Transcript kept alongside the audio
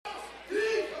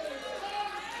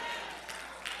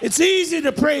It's easy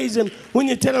to praise him when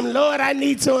you tell him, Lord, I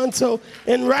need so-and-so,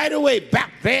 and right away,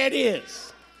 back, there it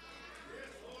is.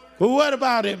 But what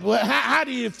about it? How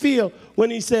do you feel when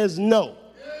he says no?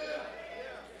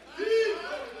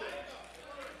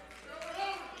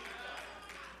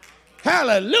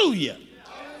 Hallelujah.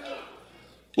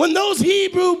 When those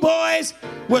Hebrew boys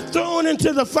were thrown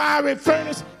into the fiery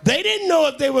furnace, they didn't know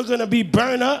if they were going to be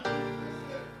burned up.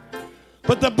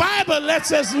 But the Bible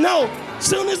lets us know, as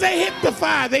soon as they hit the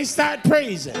fire, they start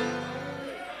praising.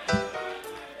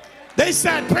 They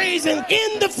start praising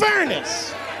in the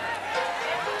furnace.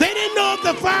 They didn't know if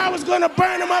the fire was going to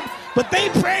burn them up, but they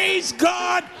praised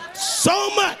God so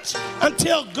much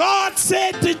until God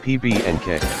said to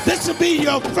PB&K, this will be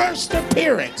your first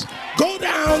appearance. Go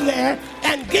down there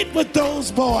and get with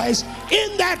those boys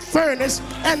in that furnace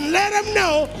and let them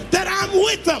know that I'm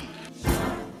with them.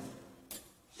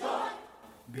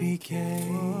 BK.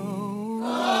 Oh,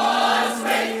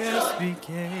 yes,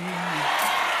 BK.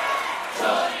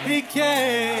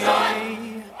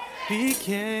 BK.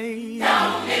 BK.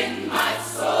 Down in my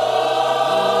soul.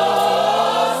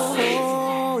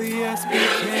 Oh, yes,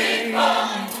 BK.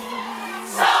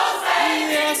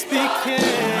 Yes, BK.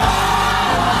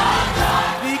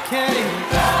 BK.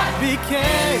 BK.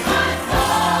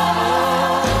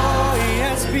 Oh,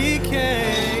 yes, BK.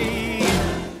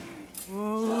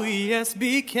 Oh, yes,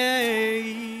 BK.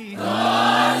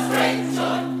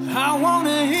 I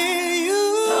wanna hear you.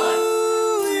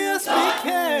 Yes,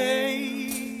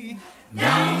 BK.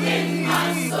 Down in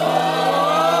my soul.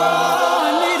 I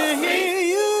need to hear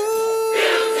you.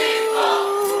 Beautiful,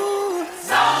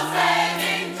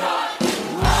 soul-saving joy.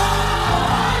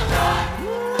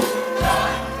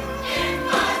 Joy in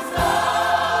my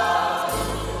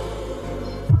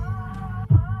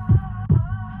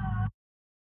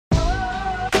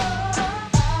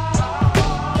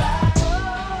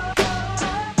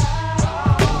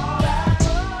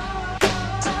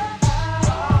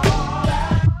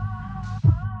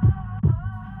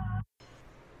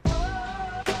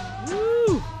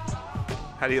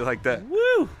How do you like that?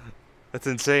 Woo! That's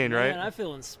insane, Man, right? I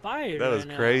feel inspired. That was right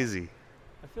now. crazy.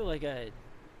 I feel like I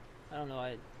don't know.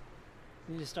 I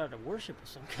need to start a worship of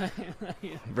some kind.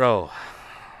 Bro.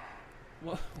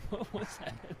 What was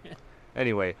that, man?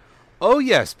 Anyway. Oh,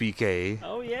 yes, BK.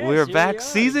 Oh, yes, We're here back. we are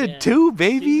Season again. 2,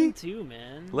 baby. Season 2,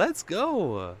 man. Let's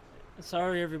go.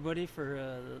 Sorry, everybody,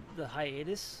 for the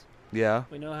hiatus. Yeah.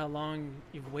 We know how long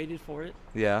you've waited for it.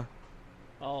 Yeah.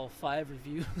 All 5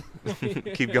 reviews.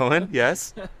 Keep going.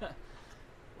 Yes.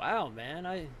 Wow, man.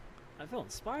 I feel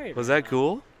inspired. Was right that now.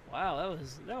 cool? Wow,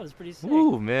 that was pretty sick.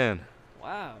 Ooh, man.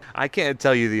 Wow. I can't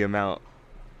tell you the amount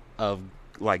of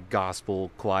like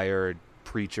gospel choir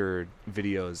preacher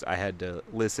videos I had to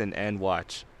listen and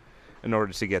watch in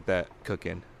order to get that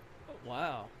cooking.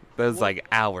 Wow. That was What- like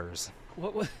hours.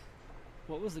 What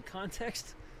was the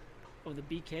context of the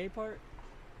BK part?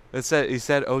 He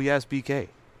said, "Oh yes, BK."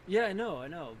 Yeah, I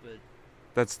know, but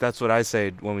That's what I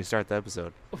say when we start the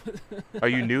episode. Are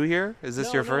you new here? Is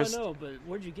this your first? No, but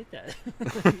where'd you get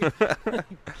that?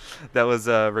 That was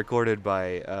recorded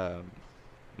by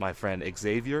my friend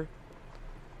Xavier,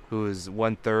 who is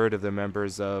 1/3 of the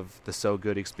members of the So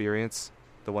Good Experience,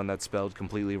 the one that's spelled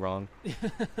completely wrong.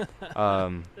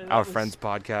 Our friend's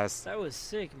podcast. That was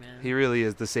sick, man. He really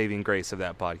is the saving grace of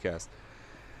that podcast.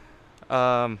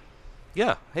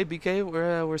 Yeah. Hey, BK,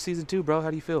 we're season 2, bro. How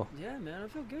do you feel? Yeah, man, I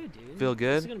feel good, dude. Feel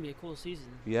good? This is gonna be a cool season.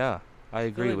 Yeah, I I feel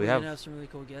agree. like We we're have. gonna have some really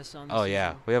cool guests on. This Oh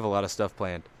yeah, season. we have a lot of stuff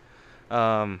planned.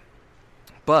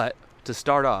 But to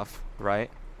start off,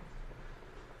 right?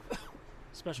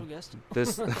 Special guest.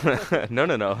 This no,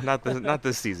 not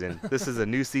this season. This is a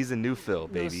new season, new Phil,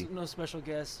 baby. No special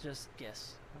guests, just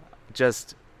guests.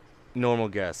 Just normal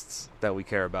guests that we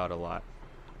care about a lot.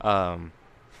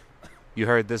 You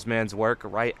heard this man's work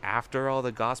right after all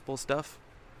the gospel stuff.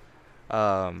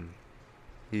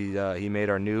 He made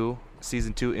our new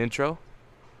season 2 intro.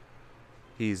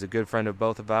 He's a good friend of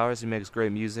both of ours. He makes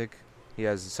great music. He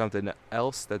has something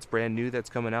else that's brand new that's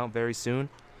coming out very soon.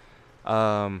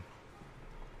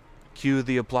 Cue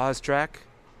the applause track.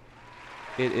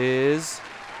 It is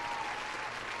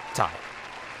Ty.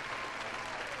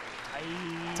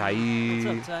 Ty. What's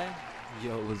up, Ty?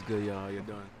 Yo, what's good, y'all? How you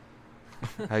doing?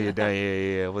 How you doing?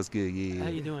 Yeah. What's good? Yeah. How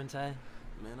you doing, Ty?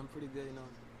 Man, I'm pretty good, you know.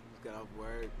 Just got off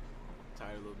work,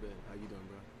 tired a little bit. How you doing,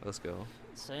 bro? Let's go.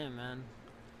 Same, man.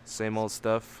 Same old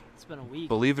stuff. It's been a week.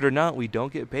 Believe it or not, we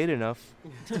don't get paid enough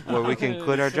where we can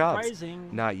quit our jobs. Surprising.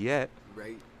 Not yet.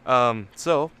 Right.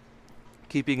 So,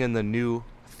 keeping in the new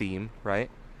theme, right?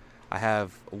 I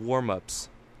have warm-ups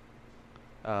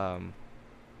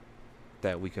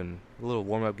that we can little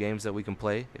warm-up games that we can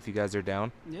play if you guys are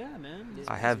down. Yeah, man.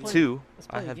 I Let's have play- two. Let's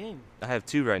play I a have game. I have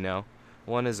two right now.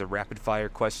 One is a rapid-fire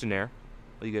questionnaire.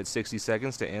 You get 60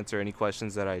 seconds to answer any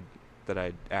questions that I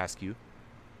ask you.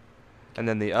 And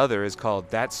then the other is called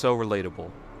That's So Relatable.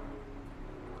 All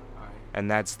right. And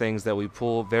that's things that we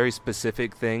pull, very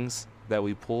specific things that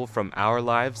we pull from our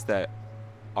lives that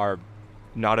are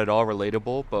not at all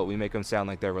relatable, but we make them sound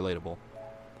like they're relatable.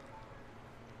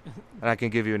 And I can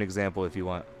give you an example if you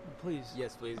want. Please.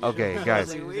 Yes, please. Okay, Sure. guys.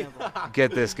 Like an example.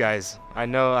 Get this, guys. I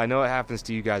know it happens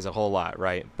to you guys a whole lot,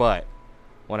 right? But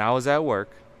when I was at work,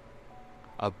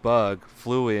 a bug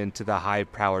flew into the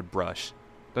high-powered brush.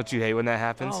 Don't you hate when that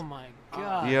happens? Oh my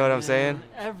god. You know what I'm man. saying?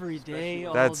 Every day,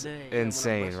 all That's day.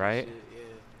 insane, right? Shit,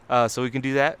 yeah. So we can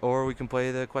do that, or we can play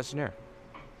the questionnaire.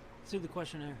 Let's do the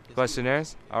questionnaire.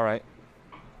 Questionnaires? All right.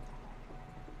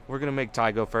 We're going to make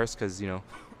Ty go first because,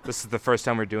 this is the first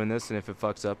time we're doing this, and if it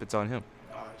fucks up, it's on him.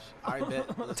 Gosh. All right,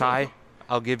 bet. Let's Ty,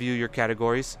 I'll give you your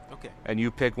categories, go. Okay. and you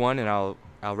pick one, and I'll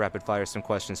rapid fire some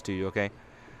questions to you, okay?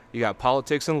 You got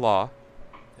politics and law,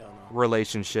 Hell no.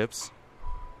 relationships,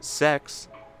 sex,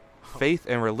 faith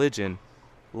and religion,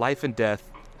 life and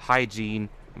death, hygiene,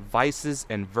 vices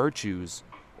and virtues,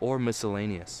 or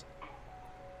miscellaneous.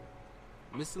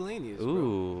 Miscellaneous. Bro.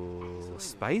 Ooh, Miscellaneous.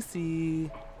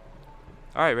 spicy.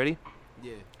 All right, ready?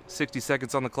 Yeah. 60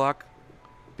 seconds on the clock.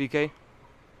 BK,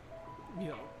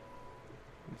 Yo.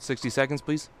 60 seconds,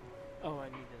 please. Oh, I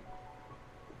need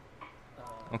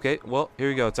it. Okay, well, here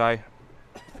you go, Ty.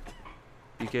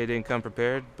 BK didn't come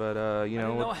prepared, but, I didn't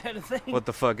know I what, had a thing. what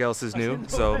the fuck else is I new?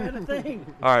 didn't know So, I had a thing.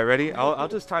 all right, ready? I'll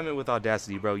just time it with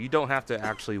Audacity, bro. You don't have to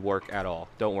actually work at all.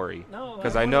 Don't worry. No.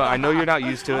 Because I know you're not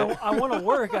used to it. I want to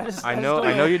work. I just. I just know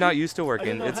don't you're not used to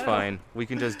working. know It's how. fine. We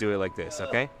can just do it like this,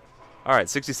 okay? All right,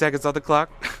 60 seconds on the clock.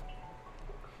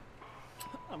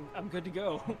 I'm good to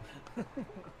go.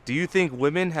 Do you think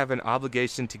women have an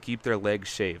obligation to keep their legs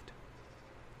shaved?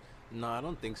 No, I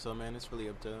don't think so, man. It's really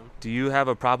up to them. Do you have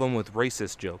a problem with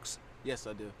racist jokes? Yes,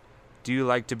 I do. Do you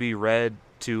like to be read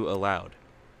to aloud?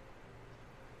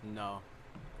 No.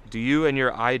 Do you and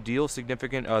your ideal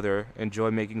significant other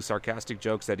enjoy making sarcastic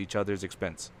jokes at each other's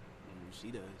expense? She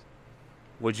does.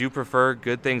 Would you prefer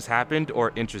good things happened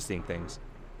or interesting things?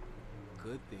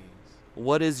 Good things.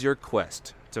 What is your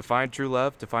quest? To find true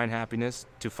love, to find happiness,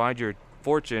 to find your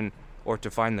fortune, or to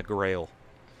find the grail?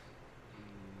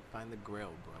 Find the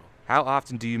grail, bro. How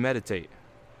often do you meditate?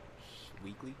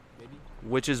 Weekly, maybe?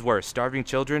 Which is worse, starving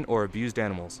children or abused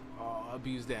animals? Oh,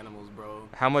 abused animals, bro.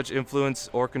 How much influence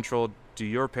or control do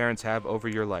your parents have over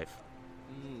your life?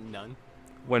 None.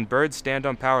 When birds stand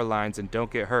on power lines and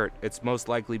don't get hurt, it's most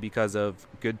likely because of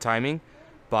good timing,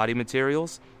 body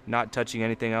materials, not touching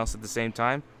anything else at the same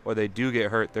time, or they do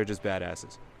get hurt, they're just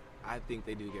badasses. I think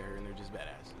they do get hurt and they're just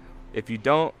badass. If you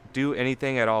don't do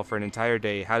anything at all for an entire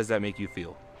day, how does that make you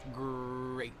feel?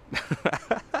 Great.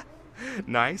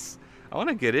 Nice. I want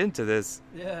to get into this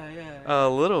Yeah, yeah. a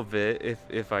little bit,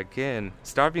 if I can.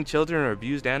 Starving children or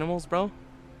abused animals, bro?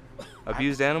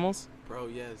 Abused animals? Bro,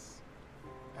 yes.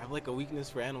 I have like a weakness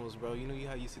for animals, bro. You know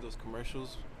how you see those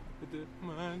commercials with the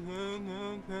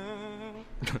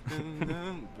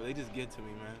Bro, they just get to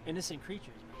me, man. Innocent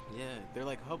creatures, man. Yeah, they're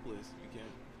like helpless. You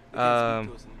can't. They Um,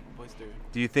 can't speak to us in voice there.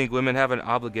 Do you think women have an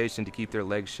obligation to keep their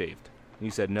legs shaved?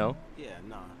 You said no? Yeah,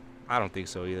 nah. I don't think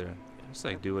so either. Just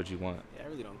like do what you want. Yeah, I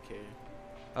really don't care.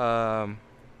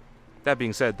 That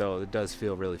being said, though, it does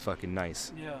feel really fucking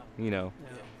nice. Yeah. You know. Yeah.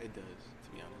 Yeah, it does.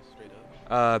 To be honest, straight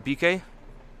up. BK,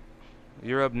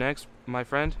 you're up next, my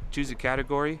friend. Choose a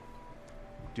category.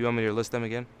 Do you want me to list them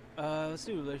again? Let's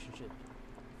do relationship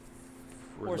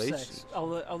or Relations. sex. I'll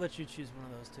let you choose one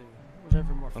of those two,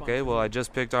 whichever more fun. Okay, for well, you. I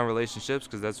just picked on relationships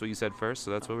because that's what you said first,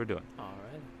 so that's what we're doing. All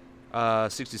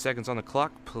right. 60 seconds on the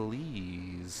clock,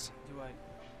 please.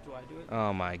 Do I do it?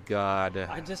 Oh my god.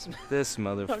 I just. This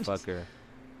motherfucker.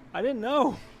 I didn't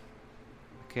know.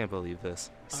 I can't believe this.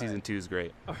 Season right. 2 is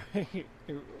great. All right.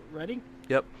 You ready?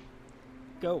 Yep.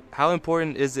 Go. How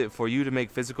important is it for you to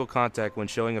make physical contact when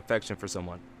showing affection for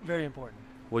someone? Very important.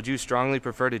 Would you strongly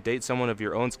prefer to date someone of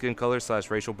your own skin color /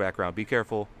 racial background? Be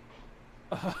careful.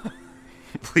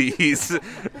 Please.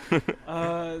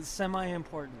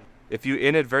 Semi-important. If you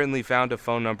inadvertently found a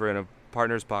phone number in a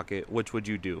partner's pocket, which would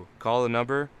you do? Call the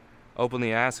number,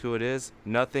 openly ask who it is,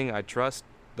 nothing, I trust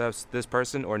this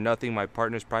person, or nothing, my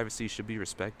partner's privacy should be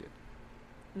respected.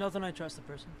 Nothing. I trust the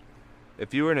person.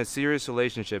 If you were in a serious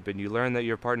relationship and you learned that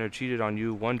your partner cheated on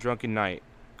you one drunken night,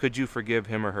 could you forgive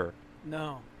him or her?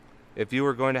 No. If you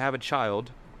were going to have a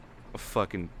child,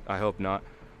 I hope not,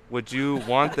 would you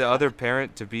want the other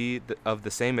parent to be of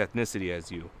the same ethnicity as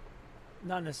you?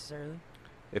 Not necessarily.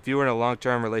 If you were in a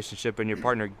long-term relationship and your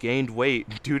partner gained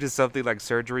weight due to something like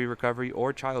surgery, recovery,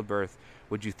 or childbirth,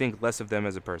 would you think less of them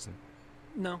as a person?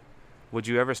 No. Would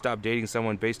you ever stop dating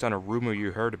someone based on a rumor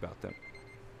you heard about them?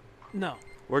 No.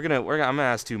 I'm gonna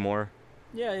ask 2 more.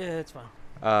 Yeah, it's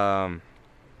fine.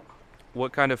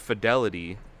 What kind of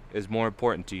fidelity is more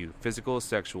important to you? Physical,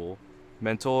 sexual,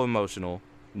 mental, emotional,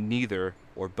 neither,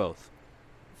 or both?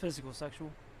 Physical,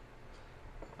 sexual.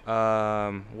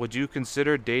 Would you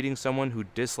consider dating someone who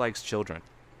dislikes children?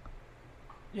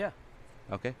 Yeah.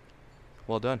 Okay.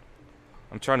 Well done.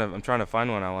 I'm trying to find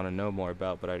one I want to know more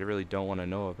about, but I really don't want to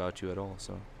know about you at all,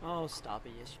 so. Oh, stop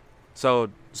it. Yes. So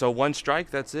 1 strike,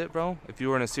 that's it, bro? If you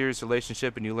were in a serious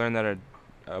relationship and you learned that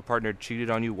a partner cheated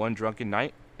on you one drunken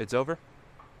night, it's over?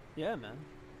 Yeah, man.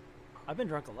 I've been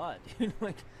drunk a lot, dude.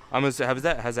 Like, Has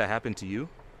that happened to you?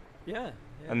 yeah.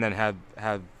 And then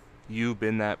have you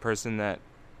been that person that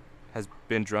has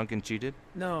been drunk and cheated?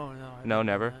 No. I No, haven't done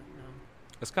never? that, no.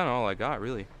 That's kind of all I got,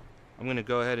 really. I'm going to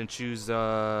go ahead and choose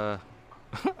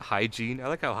hygiene. I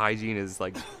like how hygiene is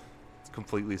like it's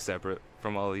completely separate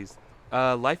from all these.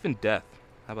 Life and death.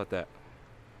 How about that?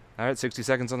 All right, 60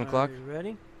 seconds on the clock. Are you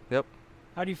ready? Yep.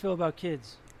 How do you feel about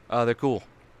kids? They're cool.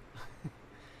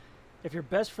 If your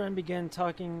best friend began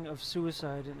talking of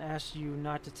suicide and asked you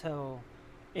not to tell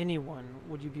anyone,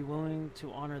 would you be willing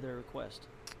to honor their request?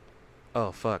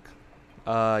 Oh, fuck.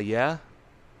 Yeah?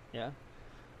 Yeah.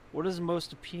 What is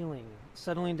most appealing?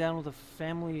 Settling down with a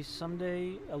family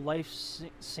someday, a life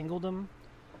singledom,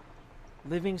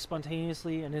 living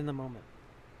spontaneously and in the moment.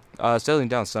 Settling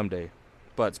down someday,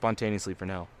 but spontaneously for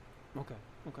now. Okay.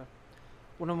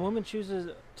 When a woman chooses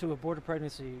to abort a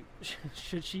pregnancy,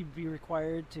 should she be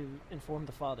required to inform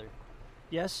the father?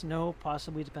 Yes, no,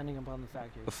 possibly, depending upon the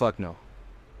factors. Fuck no.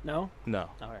 No? No.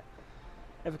 All right.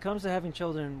 If it comes to having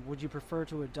children, would you prefer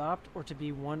to adopt or to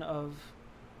be one of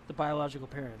the biological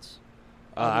parents?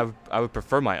 I would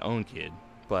prefer my own kid,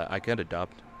 but I could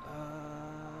adopt.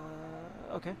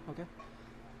 Okay.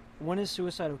 When is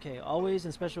suicide okay? Always,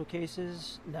 in special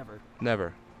cases? Never.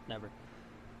 Never.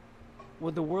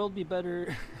 Would the world be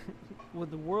better? Would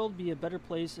the world be a better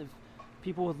place if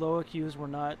people with low IQs were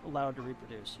not allowed to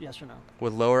reproduce? Yes or no?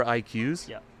 With lower IQs?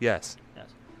 Yeah. Yes.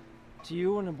 To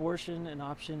you, an abortion an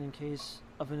option in case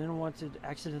of an unwanted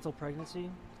accidental pregnancy?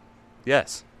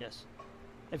 Yes. Yes.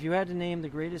 If you had to name the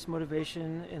greatest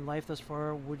motivation in life thus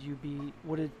far, would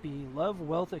it be love,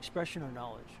 wealth, expression, or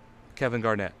knowledge? Kevin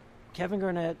Garnett. Kevin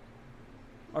Garnett,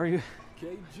 are you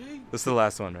KG. This is the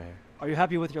last one right here. are you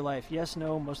happy with your life? Yes,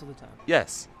 no, most of the time.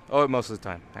 Yes. Oh, most of the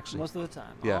time, actually. Most of the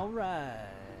time. Yeah. All right.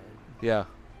 Yeah.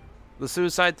 The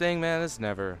suicide thing, man, it's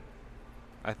never.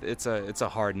 It's a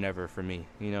hard never for me,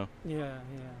 you know. Yeah.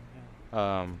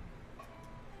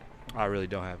 I really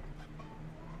don't have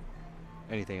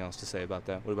anything else to say about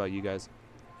that. What about you guys?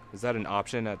 Is that an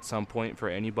option at some point for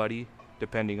anybody,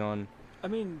 depending on I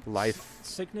mean, life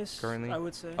sickness currently? I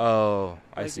would say. Oh,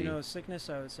 I like, see. Sickness,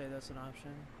 I would say that's an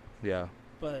option. Yeah.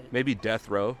 But Maybe death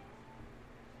row.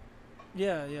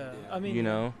 yeah. I mean, You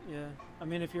know? Yeah. I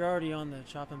mean, if you're already on the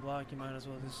chopping block, you might as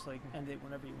well just like end it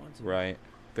whenever you want to. Right.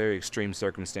 Very extreme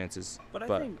circumstances. But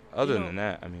I think, other you know, than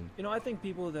that, I mean, I think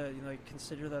people that like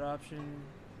consider that option,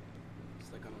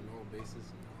 It's like on a normal basis.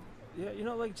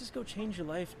 yeah, like just go change your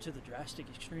life to the drastic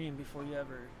extreme before you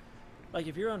ever, like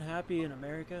if you're unhappy in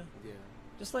America, Yeah.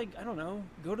 just like I don't know,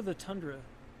 go to the tundra,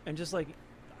 and just like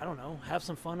I don't know, have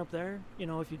some fun up there.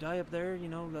 If you die up there,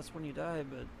 that's when you die.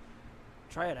 But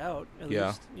try it out at Yeah.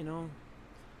 least.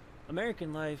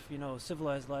 American life,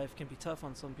 civilized life can be tough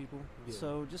on some people. Yeah.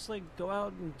 So just like go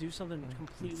out and do something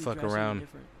completely Fuck drastically around.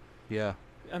 different. yeah.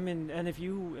 I mean, and if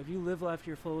you live life to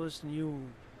your fullest and you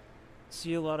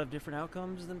see a lot of different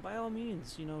outcomes, then by all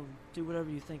means, do whatever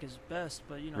you think is best.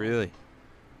 But Really.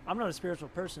 I'm not a spiritual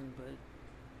person, but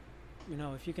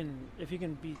if you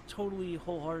can be totally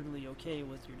wholeheartedly okay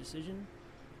with your decision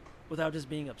without just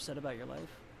being upset about your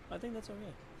life, I think that's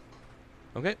okay.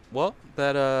 Okay. Well,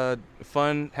 that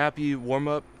fun, happy warm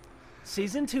up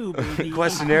Season 2, baby.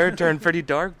 questionnaire turned pretty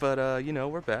dark, but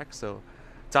we're back. So,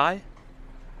 Ty,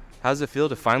 how does it feel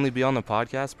to finally be on the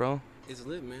podcast, bro? It's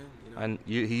lit, man. And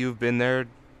you've been there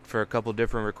for a couple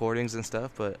different recordings and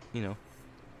stuff, but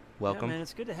welcome. Yeah, man,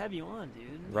 it's good to have you on,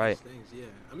 dude. Right. Thanks, yeah.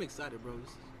 I'm excited, bro.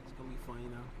 It's gonna be fun,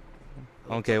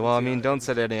 Okay. Well, I mean, don't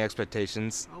set any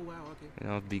expectations. Oh wow,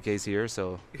 okay. BK's here,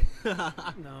 so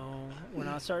No, we're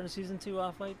not starting season 2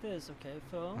 off like this, okay,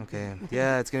 Phil? okay.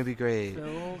 Yeah, it's gonna be great.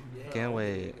 Phil? Can't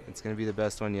wait. It's gonna be the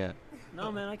best one yet.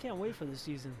 No, man, I can't wait for this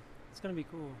season. It's gonna be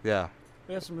cool. Yeah.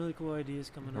 We have some really cool ideas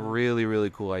coming up. Really, really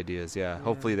cool ideas. Yeah. Yeah.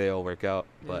 Hopefully they all work out.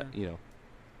 But Yeah.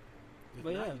 If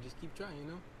But not, yeah. you just keep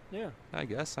trying, Yeah. I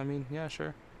guess. I mean, yeah,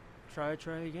 sure. Try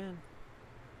again.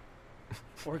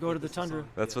 Or go to the tundra.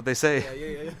 That's what they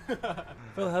say. Yeah.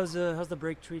 Phil, how's the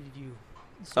break treated you?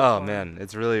 so Oh far? man,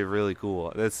 it's really really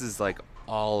cool. This is like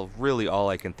all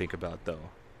I can think about though,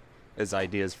 is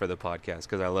ideas for the podcast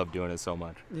because I love doing it so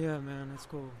much. Yeah, man, that's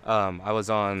cool. I was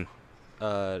on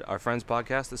our friend's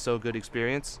podcast, The So Good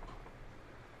Experience,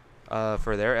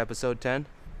 for their episode 10.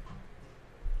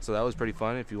 So that was pretty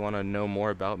fun. If you want to know more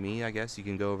about me, I guess you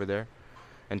can go over there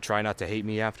and try not to hate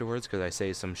me afterwards because I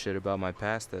say some shit about my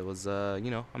past that was,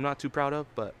 I'm not too proud of,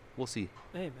 but we'll see.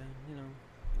 Hey, man,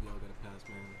 We all got a past,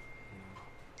 man. You know.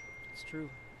 it's true.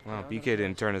 Wow, Yeah, BK that didn't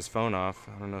was- turn his phone off.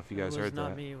 I don't know if you guys it was heard not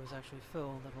that. me. It was actually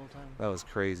Phil that whole time. That was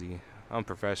crazy. I'm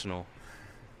professional.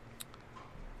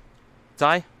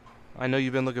 Ty, I know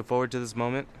you've been looking forward to this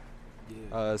moment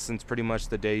Yeah. since pretty much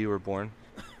the day you were born.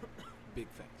 Big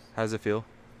facts. How does it feel?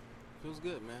 Feels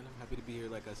good, man. I'm happy to be here,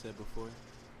 like I said before.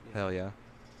 Yeah. Hell yeah.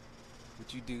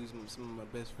 What you do is some of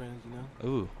my best friends, you know?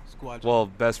 Ooh. Squad. Well,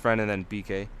 best friend and then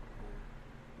BK.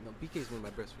 No, BK's one of my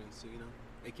best friends too, you know?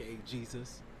 AKA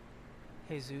Jesus.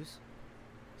 Jesus,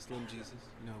 Slim Jesus.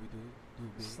 You know how we do it. Do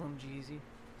it big. Slim Jeezy.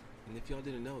 And if y'all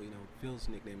didn't know, you know, Phil's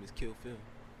nickname is Kill Phil.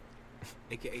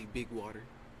 AKA Big Water.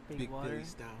 Big Water, Billy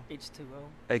style. H2O.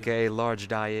 AKA large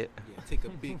diet, Yeah, take a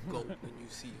big gulp when you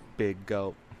see him. big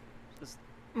gulp.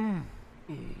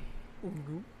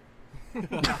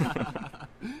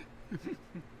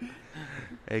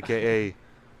 AKA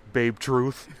Babe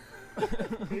Truth.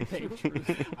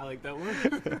 I like that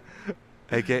one.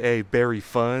 AKA Barry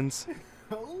Funds.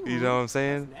 Oh, You know what I'm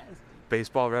saying? that's nasty.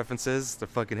 Baseball references. They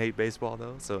fucking hate baseball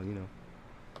though, so you know.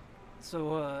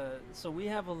 So we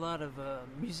have a lot of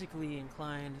musically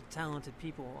inclined, talented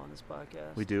people on this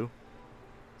podcast. We do.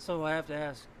 So I have to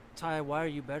ask, Ty, why are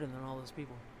you better than all those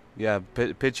people? Yeah,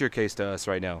 pitch your case to us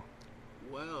right now.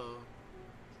 Well,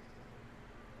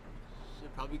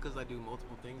 shit, probably because I do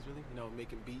multiple things, really. You know,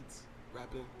 making beats,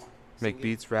 rapping, Make singing.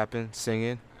 beats, rapping,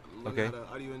 singing. I'm learning Okay. how to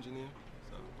audio engineer,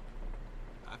 so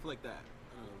I feel like that.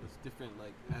 I don't know, there's different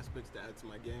like aspects to add to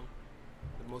my game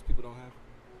that most people don't have.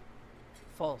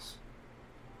 False.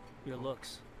 Your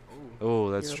looks. Oh,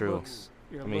 Oh, that's Your true. looks-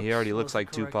 your I mean, he looks already was looks the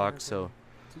like correct Tupac, answer. so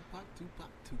Tupac.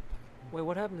 Wait,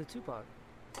 what happened to Tupac?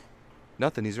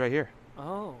 nothing. He's right here.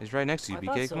 Oh. He's right next to you, I BK.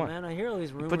 thought so, Come on. man. I hear all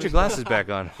these rumors. Put your glasses back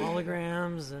on.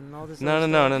 Holograms and all this. No, other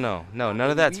no, no, stuff. no, no, no.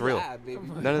 None of that's We real. live, baby.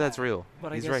 None of that's real.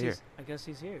 But He's I guess right here. I guess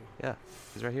he's here. Yeah,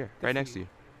 he's right here, Good right for next you. to you.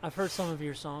 I've heard some of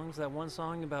your songs. That one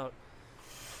song about,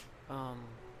 Me,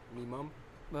 mom.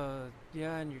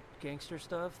 yeah, and your gangster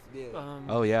stuff. Yeah.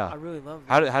 Oh yeah. I really love.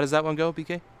 How does that one go,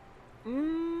 BK?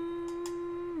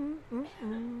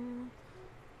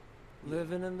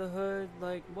 Living in the hood,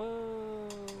 like whoa.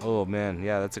 Oh man,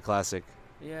 yeah, that's a classic.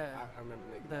 Yeah, I remember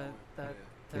that one. that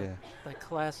Yeah, that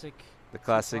classic. the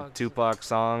classic Tupac's- Tupac I'm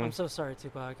song so sorry,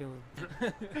 Tupac. It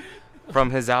was,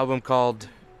 from his album called.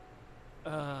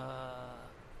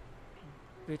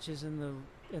 bitches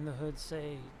in the hood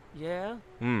say yeah.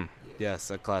 Hmm.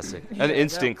 Yes, a classic, Yeah, an that-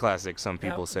 instant classic. Some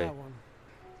people say. That one.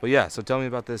 But yeah, so tell me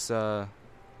about this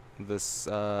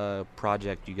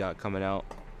project you got coming out.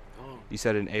 Oh, You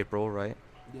said in April, right?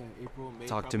 yeah, April, May.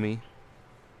 Talk to probably. me.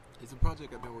 It's a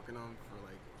project I've been working on for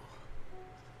like,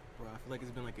 bro, I feel like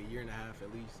it's been like a year and a half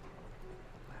at least.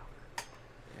 Wow.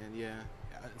 And yeah,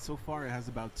 so far it has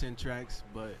about 10 tracks,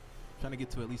 but I'm trying to get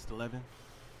to at least 11.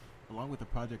 Along with the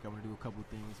project, I want to do a couple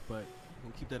things, but I'm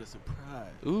gonna keep that a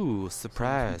surprise. Ooh, So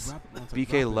surprise! once I BK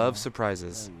drop it loves all-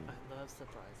 surprises. Hell I love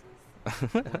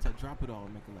surprises. yeah. Once I drop it all,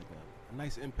 I'm making like a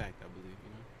nice impact, I believe. You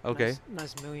know. Okay,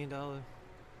 Nice $1 million.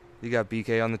 you got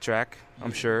BK on the track. I'm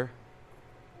Yeah. sure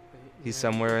he's Yeah,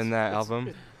 somewhere in that it's-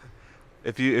 album.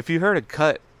 If you heard a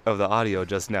cut of the audio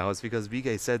just now, it's because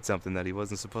BK said something that he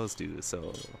wasn't supposed to.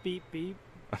 So Beep beep.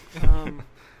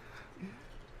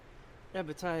 Yeah,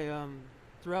 but Ty,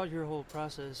 throughout your whole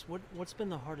process, what's been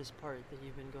the hardest part that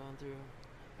you've been going through?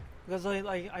 Because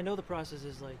I know the process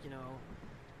is like, you know,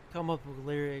 come up with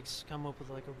lyrics, come up with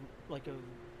like a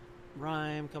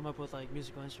rhyme, come up with like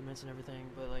musical instruments and everything.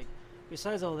 But like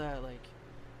besides all that, like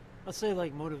let's say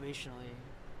like motivationally,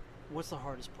 what's the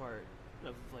hardest part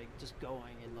of like just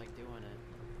going and like doing it?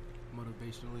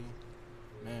 Motivationally,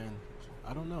 man,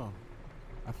 I don't know.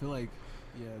 I feel like,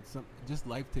 yeah, just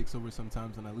life takes over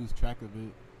sometimes, and I lose track of it.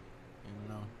 And you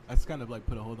know, that's kind of like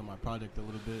put a hold on my project a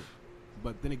little bit.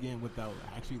 But then again, without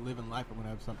actually living life, I'm gonna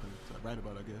have something to write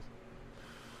about, I guess.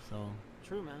 So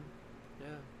True, man. Yeah,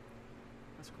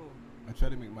 that's cool. I try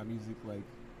to make my music like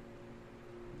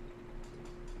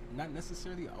not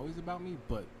necessarily always about me,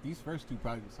 but these first two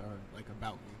projects are like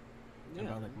about me. Yeah.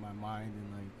 About like my mind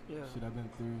and like Yeah. shit I've been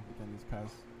through within these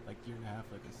past like year and a half,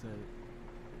 like I said.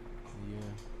 And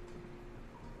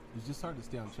yeah, it's just hard to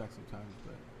stay on track sometimes,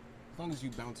 but as long as you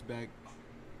bounce back,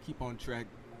 keep on track,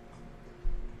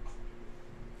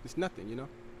 it's nothing, you know?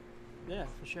 Yeah,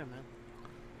 for sure, man.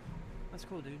 That's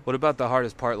cool, dude. What about the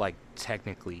hardest part, like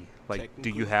technically? Like, do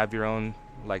you Technically? have your own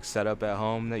like setup at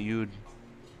home that you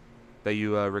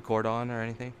record on or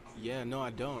anything? Yeah, no, I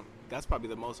don't. That's probably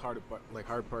the most hard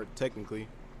part technically,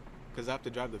 because I have to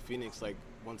drive to Phoenix like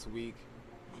once a week.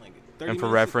 Like 30 And for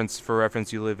minutes.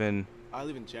 reference, you live in I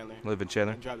live in Chandler.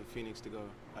 Chandler. I drive to Phoenix to go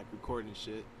like record and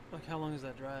shit. Like, how long is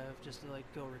that drive just to like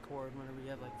go record whenever you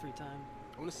have like free time?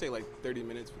 I want to say like 30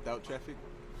 minutes without traffic.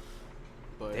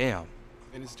 But Damn.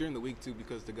 And it's during the week too,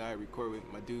 because the guy I record with,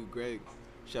 my dude Greg,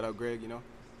 shout out Greg, you know,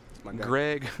 it's my guy.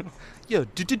 Greg, yo,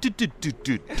 DJ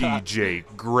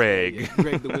Greg. Yeah,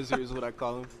 Greg the Wizard is what I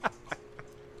call him.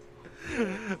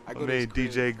 I go to his Made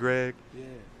crib. DJ Greg. Yeah,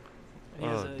 He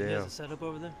has, Oh, he has damn. a setup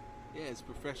over there? yeah, it's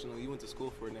professional. He went to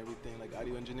school for it and everything, like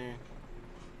audio engineering.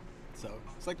 So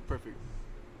it's like the perfect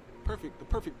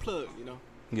plug, you know.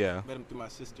 Yeah. Met him through my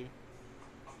sister,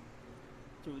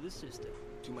 Through this system.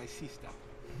 to my sister.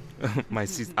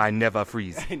 I never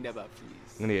freeze. I never I'm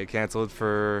freeze. gonna get canceled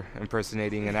for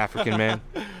impersonating an African man.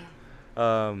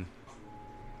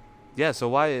 Yeah.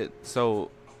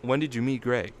 So when did you meet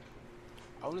Greg?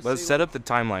 I want to Let's say set up the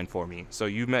timeline for me. So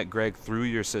you met Greg through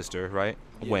your sister, right?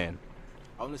 Yeah. When?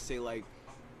 I want to say like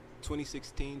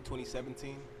 2016,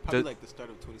 2017, probably Does- like the start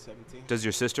of 2017. Does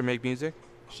your sister make music?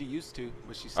 She used to,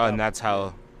 but she Oh, stopped. and that's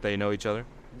how they know each other?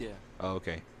 Yeah. Oh,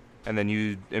 okay. And then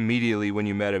you immediately, when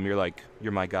you met him, you're like,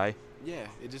 you're my guy? Yeah,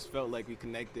 it just felt like we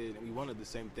connected and we wanted the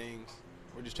same things.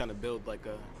 We're just trying to build we're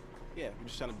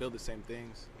just trying to build the same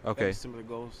things. We have Okay. similar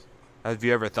goals. Have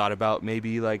you ever thought about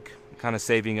maybe like kind of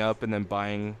saving up and then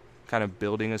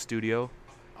building a studio?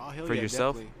 Oh, hell For yeah,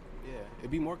 yourself? definitely. Yeah,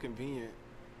 it'd be more convenient.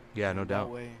 Yeah, no that doubt.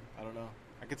 way. I don't know.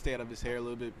 I could stay out of his hair a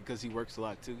little bit because he works a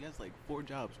lot too. He has like 4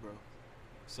 jobs, bro.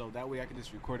 So that way I could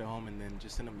just record at home and then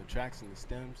just send him the tracks and the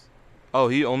stems. Oh,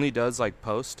 he only does like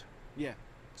post? Yeah,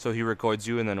 So he records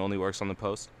you and then only works on the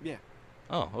post? yeah,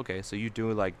 Oh, okay. So you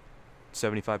do like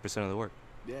 75% of the work.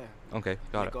 yeah. Okay,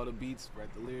 got Make it. all the beats,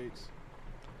 write the lyrics,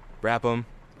 Rap him.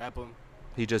 rap them.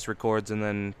 He just records and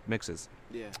then mixes.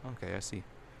 Yeah. Okay, I see.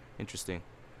 Interesting.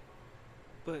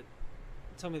 But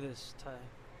tell me this, Ty.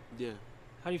 Yeah.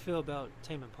 How do you feel about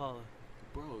Tame Impala?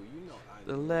 Bro, you know I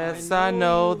The love- less I I know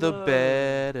know, you the love- I know you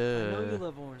better.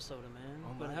 love orange soda, man.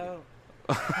 Oh but my how?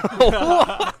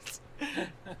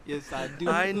 Yes, I do.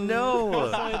 I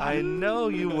know. I know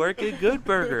you work at Good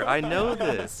Burger. I know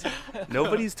this.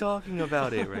 Nobody's talking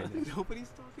about it right now. Nobody's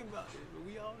talking about it, but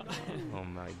we all know. Oh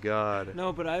my god.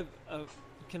 No, but I've.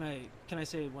 Can I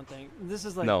say one thing? This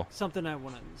is like No. something I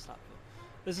want to stop.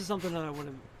 This is something that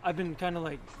I've been kind of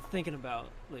like thinking about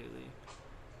lately,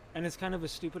 and it's kind of a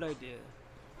stupid idea.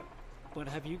 But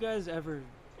have you guys ever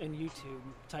in YouTube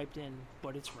typed in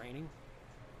 "but it's raining"?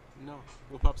 No.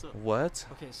 What pops up? What?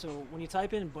 Okay, so when you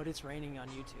type in "but it's raining" on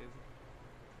YouTube,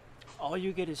 all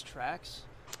you get is tracks.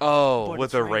 Oh, But with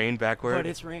it's the raining. rain backward? But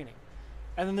it's raining.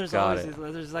 And then there's Got always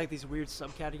it. there's like these weird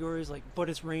subcategories like but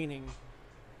it's raining,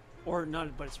 or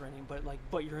not but it's raining, but like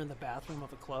but you're in the bathroom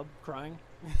of a club crying,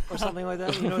 or something like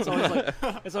that. You know,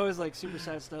 it's always like super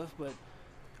sad stuff. But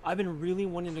I've been really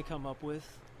wanting to come up with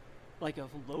like a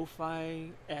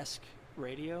lo-fi-esque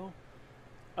radio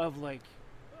of like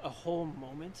a whole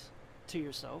moment to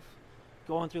yourself,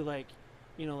 going through like,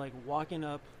 you know, like walking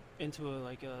up into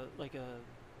a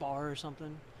bar or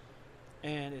something,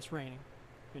 and it's raining,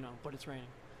 you know, but it's raining.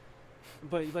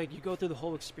 But like you go through the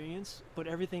whole experience, but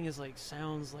everything is like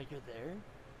sounds like you're there,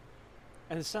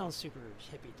 and it sounds super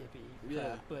hippy dippy.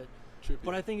 Yeah. But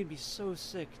Trippy. I think it'd be so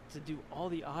sick to do all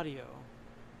the audio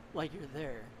like you're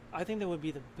there. I think that would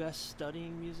be the best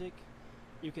studying music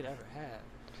you could ever have.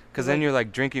 Because then you're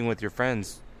like drinking with your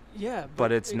friends, Yeah,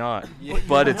 but it's not. Yeah.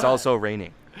 But you're it's not. also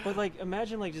raining. But like,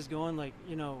 imagine like just going like,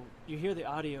 you know, you hear the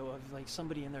audio of like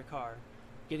somebody in their car,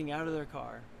 getting out of their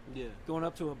car, Yeah. going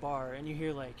up to a bar, and you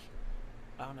hear like,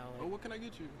 I don't know, Oh, like, what can I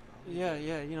get you? yeah,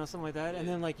 you know, something like that. And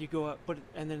Yeah. then like you go up,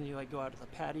 and then you like go out to the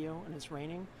patio and it's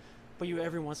raining, but you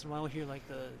every once in a while hear like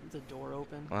the door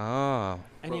open, Oh.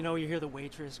 and Bro. you know you hear the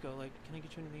waitress go like, "Can I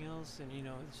get you anything else?" And you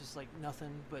know it's just like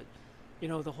nothing, but you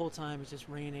know the whole time it's just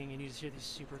raining, and you just hear these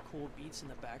super cool beats in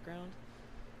the background,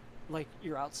 like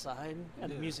you're outside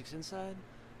and the Yeah. music's inside.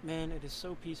 Man, it is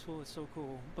so peaceful. It's so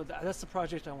cool. But that's the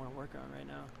project I want to work on right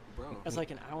now. Bro. It's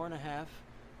like an hour and a half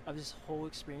of this whole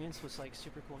experience with like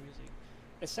super cool music.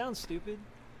 It sounds stupid,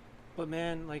 but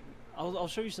man, like I'll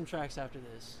show you some tracks after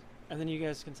this, and then you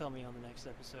guys can tell me on the next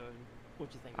episode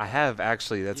what you think. I have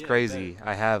actually. That's Yeah, crazy.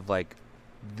 I have like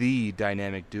the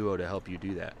dynamic duo to help you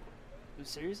do that.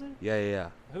 Seriously? Yeah.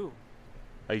 Who?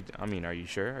 Are you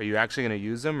sure? Are you actually going to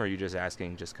use them, or are you just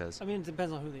asking just because? I mean, it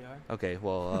depends on who they are. Okay,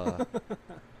 well,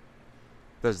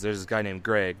 there's this guy named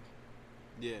Greg.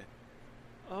 Yeah.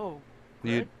 Oh.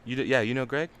 You Greg? you know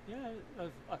Greg? Yeah,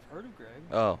 I've heard of Greg.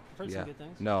 Oh, I've heard yeah. some good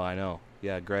things. No, I know.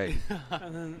 Yeah, Greg.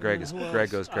 Greg and is- who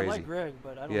Greg else? goes I crazy. like Greg,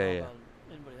 but I don't Yeah, know yeah. about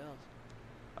anybody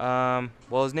else.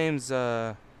 Well, his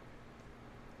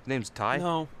name's Ty.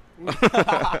 No.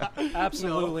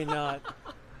 Absolutely not.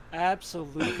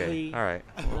 Absolutely Okay, all right.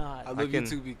 not. I love can- you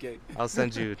too,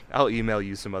 BK. I'll email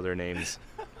you some other names.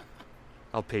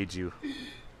 I'll page you.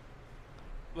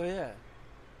 But yeah.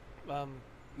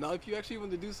 Now, if you actually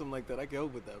want to do something like that, I can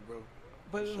help with that, bro.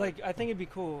 But Sure. like, I think it'd be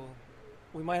cool.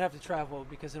 We might have to travel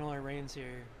because it only rains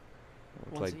here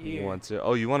once a year.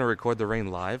 Oh, you want to record the rain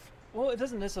live? Well, it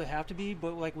doesn't necessarily have to be,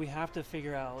 but like we have to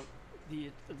figure out the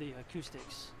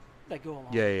acoustics that go along.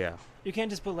 Yeah. You can't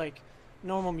just put like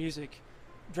normal music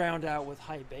drowned out with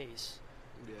high bass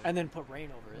Yeah. and then put rain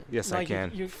over it. Yes, I Like,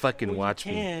 can. Fucking watch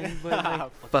me. You can, but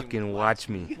like, Fucking watch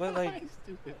me. but like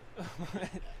Stupid. it's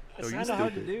Oh, you kind of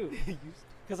hard to stupid. do.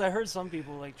 Because I heard some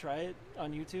people like try it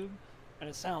on YouTube, and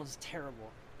it sounds terrible.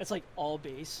 It's like all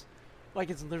bass, like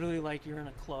it's literally like you're in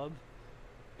a club,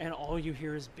 and all you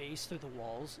hear is bass through the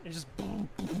walls. It's just boom.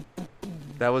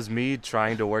 That was me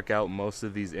trying to work out most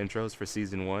of these intros for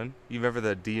season 1. You remember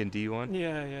the D&D one?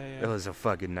 Yeah. It was a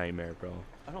fucking nightmare, bro.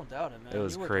 I don't doubt it, man. It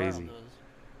was You worked hard on crazy.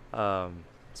 those.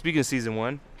 Speaking of season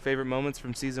 1, favorite moments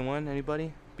from season 1?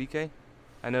 Anybody? BK?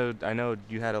 I know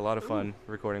you had a lot of fun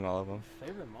recording all of them.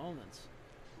 Favorite moments.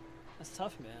 That's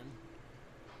tough, man.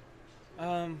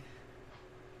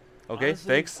 Okay, Honestly-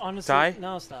 thanks. Honestly, Ty?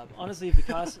 No, stop. Honestly,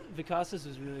 Vicas's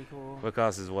was really cool.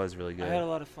 Vicasa's was really I had a good.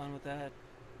 lot of fun with that.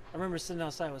 I remember sitting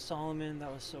outside with Solomon.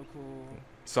 That was so cool.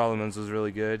 Solomon's was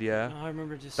really good, yeah. I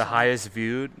remember just The sitting- highest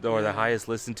viewed or the Yeah. highest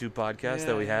listened to podcast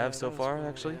that we Yeah, have that so was far, cool,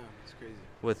 actually, Yeah, it's crazy.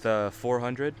 with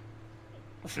 400.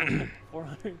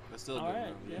 400. That's still a good Alright,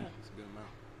 amount. yeah. It's a good amount.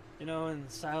 You know, and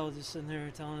Sal just sitting there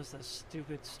telling us that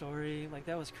stupid story. Like,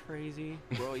 that was crazy.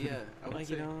 Bro, yeah. I would Like,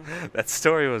 say. you know. That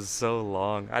story was so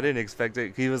long. I didn't expect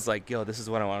it. He was like, "Yo, this is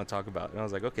what I want to talk about," and I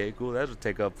was like, "Okay, cool. That'll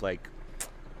take up like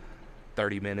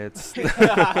 30 minutes."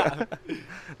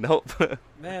 Nope.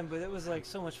 Man, but it was like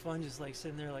so much fun just like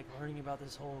sitting there like learning about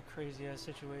this whole crazy ass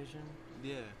situation.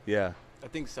 Yeah. Yeah. I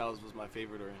think Sal's was my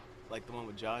favorite, or like the one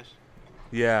with Josh.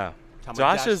 Yeah. Tamajashi.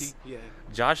 Josh's- Yeah.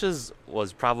 Josh's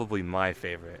was probably my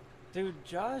favorite, Dude,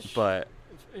 Josh. but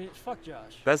Fuck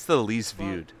Josh. that's the least Fuck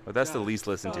viewed. Or that's the Josh. least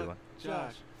listened to Fuck one.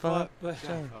 Josh. Fuck But,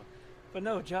 Josh. but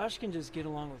no, Josh can just get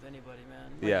along with anybody, man.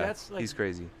 Like, Yeah, that's, like, he's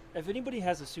crazy. If anybody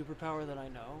has a superpower that I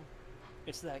know,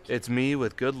 it's that kid. It's me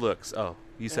with good looks. Oh,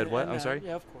 you said And- what? and I'm that- sorry?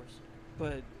 Yeah, of course.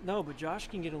 But no, but Josh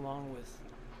can get along with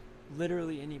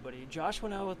literally anybody. Josh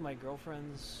went out with my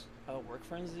girlfriend's work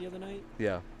friends the other night,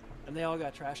 Yeah. and they all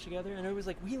got trashed together, and everybody's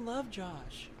like, "We love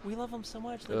Josh. We love him so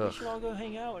much. Like, we Ugh. should all go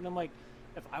hang out." And I'm like,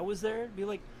 if I was there, it'd be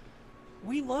like,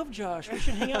 "We love Josh. We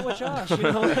should hang out with Josh." You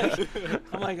know, like,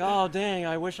 I'm like, "Oh dang,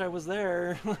 I wish I was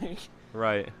there." Like,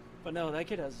 Right. but no, that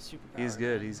kid has a superpower. He's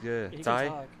good. man. He's good. He can Ty,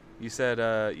 talk. you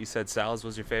said Sal's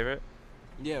was your favorite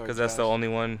Yeah. or because that's the Josh. only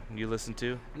one you listen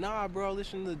to. Nah, bro. I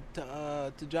listen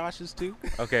to Josh's too.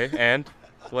 Okay. And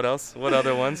what else? What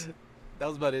other ones? That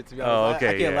was about it, to be Oh, honest. I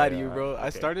okay, can't yeah, lie to yeah, you, bro. I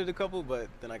okay. started a couple, but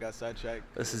then I got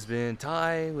sidetracked. This has been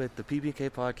Ty with the PBK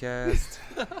podcast.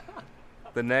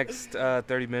 The next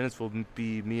 30 minutes will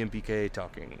be me and BK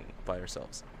talking by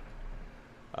ourselves.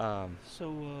 So,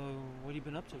 what have you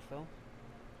been up to, Phil?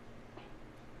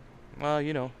 Well,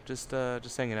 you know, just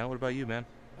hanging out. What about you, man?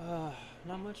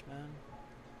 Not much,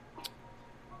 man.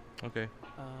 Okay.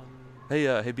 Um, Hey,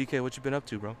 BK, what you been up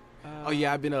to, bro? Oh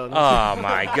yeah, I've been Oh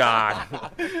my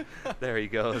God. There he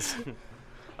goes.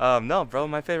 No, bro,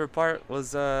 my favorite part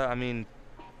was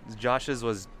Josh's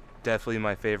was definitely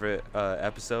my favorite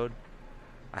episode.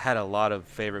 I had a lot of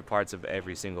favorite parts of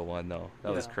every single one though.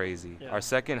 That was Yeah. crazy. Yeah. Our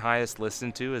second highest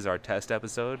listened to is our test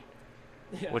episode,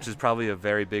 yeah. which is probably a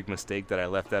very big mistake that I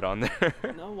left that on there.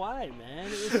 No, why, man?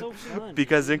 It was so fun.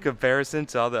 Because in comparison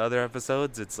to all the other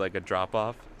episodes, it's like a drop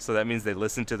off. So that means they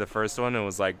listened to the first one and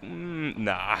was like,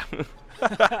 nah.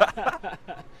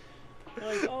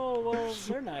 Like, oh well,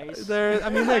 they're nice. They're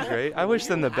great. I wish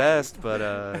them the best,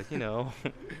 but you know,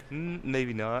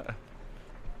 maybe not.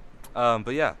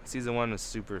 But yeah, season 1 was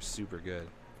super, super good.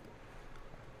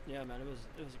 Yeah, man, it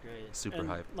was great. Super And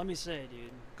hype. Let me say, dude.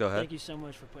 Go ahead. Thank you so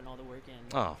much for putting all the work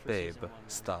in. Oh, for babe, season 1, man.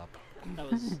 stop.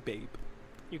 That was babe.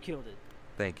 you killed it.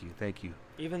 Thank you.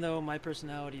 Even though my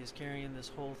personality is carrying this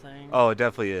whole thing. Oh, it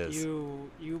definitely is.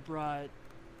 You brought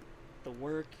the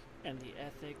work and the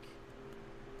ethic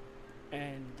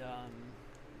and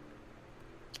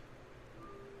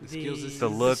The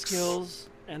looks, skills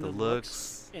and the the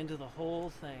looks into the whole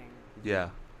thing. Yeah,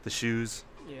 the shoes.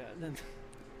 Yeah. Then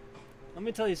let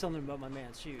me tell you something about my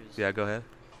man's shoes. Yeah, go ahead.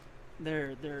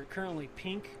 They're currently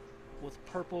pink with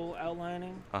purple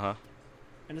outlining. Uh-huh.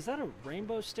 And is that a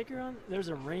rainbow sticker on? There's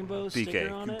a rainbow sticker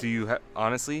BK, on it. do you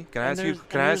honestly? Can I And ask you? there's-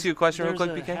 Can and I ask you a question real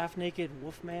there's quick, a BK? half-naked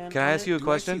wolfman. Can I on ask you a it.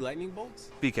 Do I see question? lightning bolts?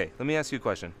 BK, let me ask you a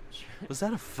question. Was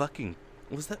that a fucking?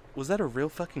 Was that a real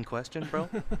fucking question, bro?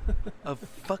 Of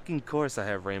fucking course I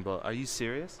have rainbow. Are you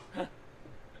serious? Oh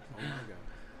my god.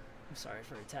 I'm sorry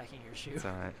for attacking your shoe. It's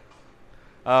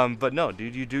alright. But no,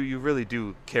 dude, you really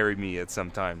do carry me at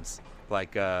sometimes.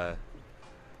 Like,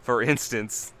 for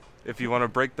instance, if you want to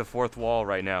break the fourth wall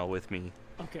right now with me,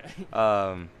 Okay.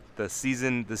 the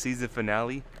season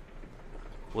finale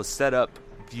was set up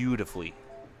beautifully.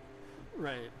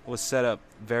 Right. Was set up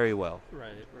very well.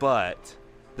 Right. But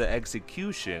the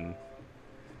execution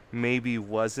maybe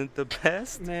wasn't the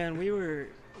best. Man, we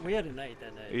had a night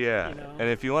that night. Yeah. You know? And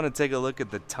if you want to take a look at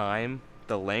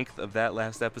the length of that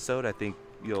last episode, I think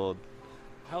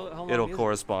how long it'll is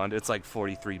correspond. It's like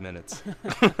 43 minutes.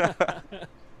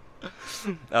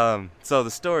 So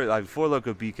the story, like, Four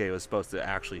Loko BK was supposed to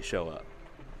actually show up.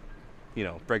 You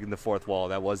know, breaking the fourth wall.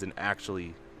 That wasn't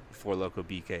actually Four Loko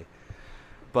BK.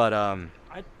 But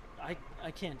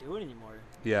I can't do it anymore.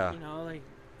 yeah. You know, like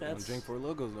I don't that's drink Four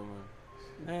Logos no more.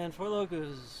 man. Four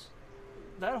Locos.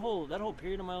 That whole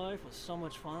period of my life was so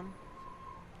much fun.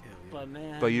 Hell yeah. But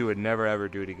man. But you would never ever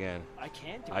do it again. I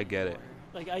can't do it I get it.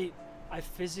 anymore. Like I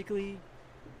physically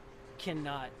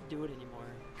cannot do it anymore.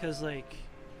 Cause like,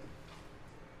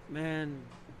 man,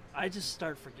 I just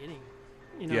start forgetting.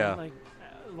 You know, Yeah.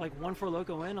 like one Four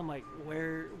Loko in, I'm like,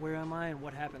 where am I and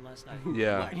what happened last night?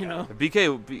 Yeah. You know.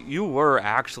 BK, you were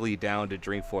actually down to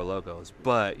drink Four Locos,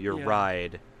 but your Yeah.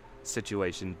 ride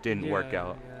situation didn't work Yeah,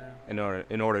 out. yeah.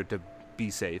 In order to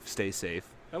be safe, stay safe.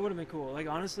 That would have been cool. Like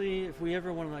honestly, if we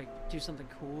ever want to like do something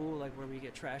cool, like where we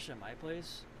get trashed at my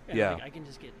place, and Yeah. like, I can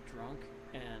just get drunk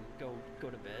and go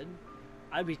to bed,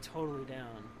 I'd be totally down.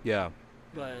 Yeah.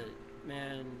 But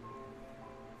man,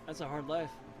 that's a hard life.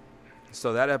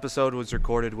 So that episode was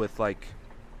recorded with like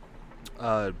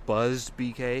buzzed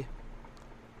BK.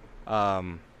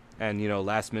 And you know,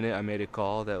 last minute I made a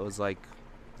call that was like,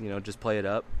 you know, just play it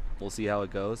up. We'll see how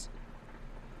it goes.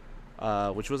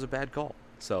 Which was a bad call.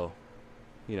 So,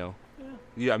 you know,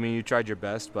 I mean, you tried your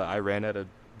best, but I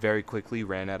very quickly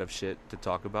ran out of shit to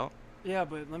talk about. Yeah,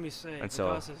 but let me say, And so-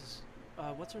 Vigas's,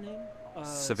 what's her name?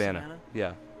 Savannah.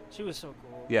 Yeah. She was so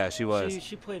cool. Yeah, she was.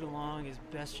 She played along as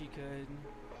best she could.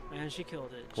 Man, she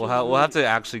killed it. She We'll was have really- to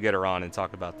actually get her on and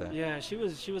talk about that. Yeah, she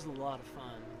was a lot of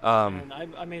fun. And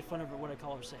I made fun of her. What I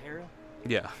call her, Sahara.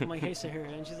 Yeah. I'm like, hey, Sahara,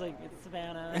 and she's like, it's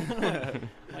Savannah. I'm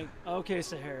like, okay,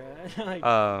 Sahara. Like,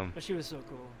 but she was so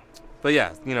cool. But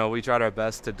yeah, you know, we tried our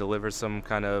best to deliver some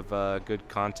kind of good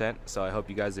content, so I hope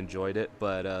you guys enjoyed it.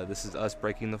 But this is us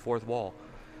breaking the fourth wall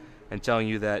and telling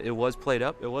you that it was played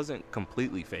up. It wasn't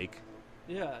completely fake.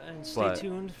 Yeah, and stay But-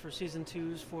 tuned for season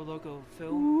 2's Four Loko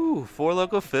Phil. Ooh, Four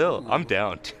Loko Phil. I'm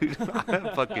down, dude.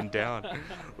 I'm fucking down.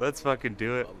 Let's fucking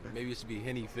do it. Maybe it should be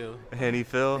Henny Phil. Henny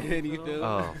Phil. Henny Phil.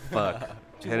 Oh, fuck.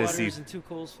 2 Hennessy. waters and 2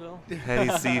 coals, Phil.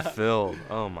 Hennessy Phil.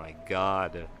 Oh my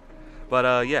god.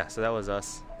 But yeah, so that was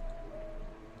us.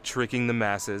 Tricking the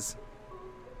masses.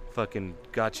 Fucking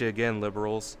gotcha again,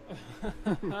 liberals.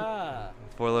 Ah,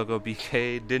 Four Loko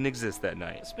BK didn't exist that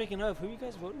night. speaking of, who you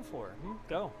guys voting for?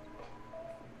 Go.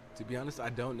 To be honest, I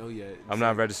don't know yet. I'm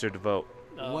not registered to vote.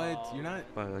 What? You're not?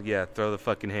 Yeah, throw the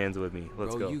fucking hands with me.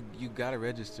 Let's Bro, go. you gotta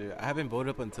register. I haven't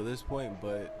voted up until this point,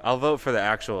 but I'll vote for the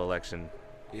actual election.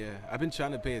 yeah, I've been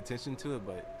trying to pay attention to it,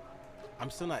 but I'm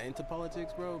still not into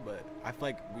politics, bro. But I feel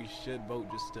like we should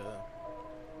vote just to,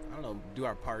 I don't know, do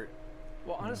our part.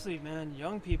 Well, honestly, man,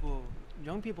 young people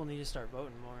need to start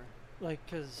voting more. Like,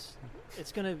 cause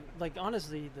it's gonna, like,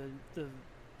 honestly,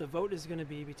 the vote is gonna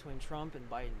be between Trump and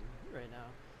Biden right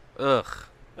now. Ugh.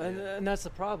 And that's the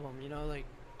problem, you know. Like,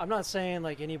 I'm not saying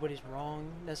like anybody's wrong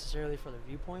necessarily for their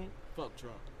viewpoint, Fuck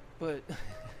Trump. but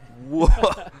Whoa.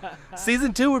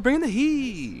 Season 2, we're bringing the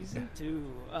heat. too.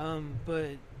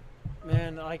 But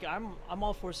man, like I'm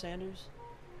all for Sanders,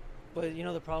 but you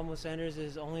know the problem with Sanders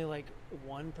is only like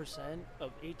 1%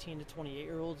 of 18 to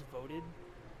 28-year-olds voted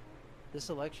this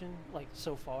election, like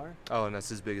so far. Oh, and that's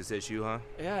his biggest issue, huh?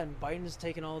 Yeah, and Biden's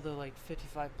taking all the like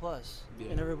 55 plus,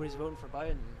 Yeah. and everybody's voting for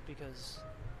Biden because,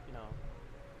 you know,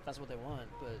 that's what they want.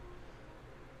 But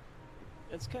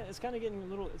it's kind of getting a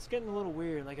little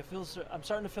weird. Like I'm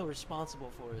starting to feel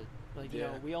responsible for it. Like, you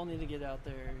know, Yeah. we all need to get out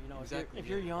there. You know, Exactly, if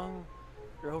you're yeah. young,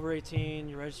 You're over 18.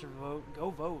 You're registered to vote. Go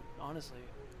vote. Honestly.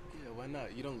 Yeah, why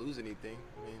not? You don't lose anything.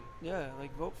 I mean, Yeah,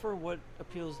 like vote for what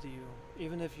appeals to you.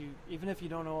 Even if you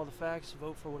don't know all the facts,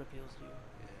 vote for what appeals to you.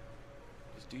 yeah.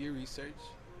 Just do your research.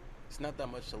 It's not that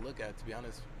much to look at, to be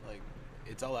honest. Like,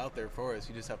 it's all out there for us.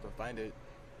 You just have to find it.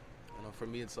 I know for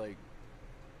me, it's like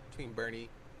between Bernie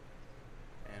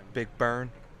and Big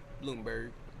Burn, Bloomberg.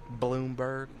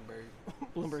 Bloomberg.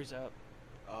 Bloomberg's out.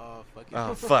 Oh, fuck it.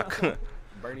 Oh fuck.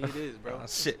 Bernie it is, bro. Oh,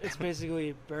 shit. It's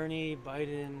basically Bernie,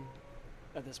 Biden.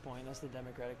 At this point, that's the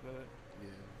Democratic vote. Yeah.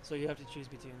 So you have to choose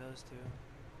between those two.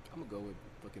 I'm gonna go with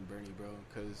fucking Bernie, bro,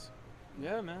 because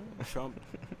Yeah, man. Trump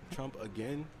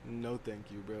again? No,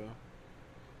 thank you, bro.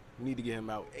 We need to get him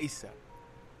out ASAP.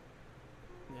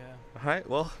 Yeah. All right.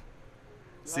 Well,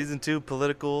 season 2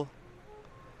 political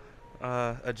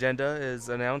agenda is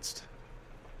announced.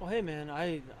 Well, hey, man.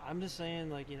 I'm just saying,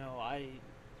 like, you know, I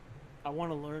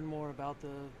want to learn more about the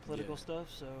political Yeah. stuff.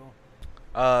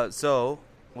 So So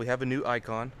we have a new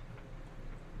icon.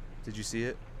 Did you see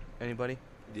it? Anybody?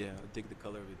 Yeah, I dig the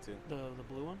color of it too. the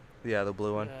blue one. Yeah, the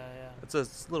blue one. Yeah, It's a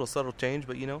little subtle change,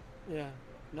 but you know, yeah.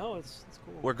 No, it's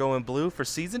cool. we're going blue for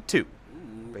season 2.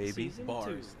 Ooh, Baby. Season bars.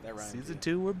 2. That rhymes. Season yeah.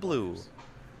 2, we're blue. Bars.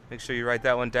 Make sure you write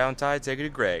that one down, Ty. Take it to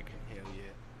Greg. Hell yeah.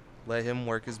 Let him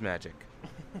work his magic.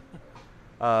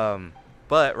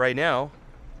 But right now,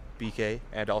 BK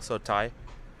and also Ty,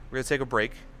 we're gonna take a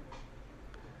break,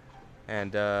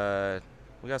 and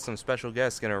we got some special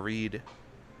guests gonna read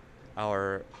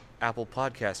our Apple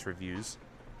Podcast reviews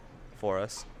for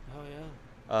us. Oh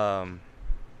yeah.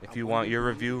 If you want your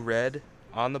review read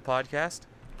on the podcast,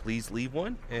 please leave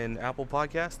one in Apple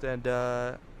Podcast, and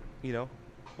you know,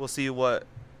 we'll see what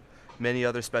many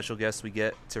other special guests we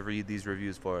get to read these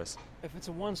reviews for us. If it's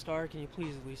a 1 star, can you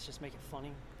please at least just make it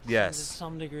funny? Yes. To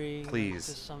some degree. Please.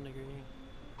 To some degree.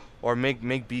 Or make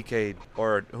BK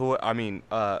or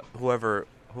whoever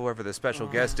the special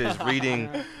guest is reading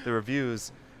the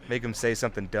reviews, make him say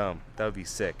something dumb. That would be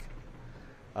sick.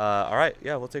 All right,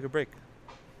 yeah, we'll take a break.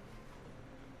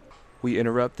 We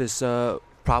interrupt this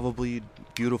probably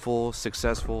beautiful,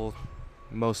 successful,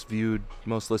 most viewed,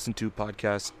 most listened to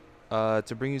podcast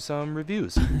to bring you some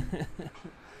reviews.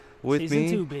 With Season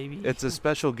me, 2, baby. it's a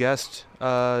special guest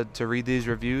to read these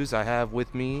reviews. I have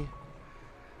with me.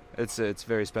 It's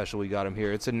very special. We got him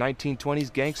here. It's a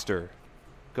 1920s gangster.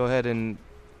 Go ahead and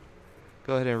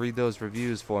read those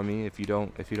reviews for me if you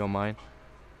don't mind.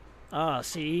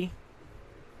 See?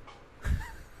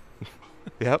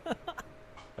 Yep.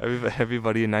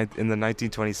 Everybody in the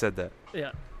 1920s said that.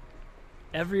 Yeah.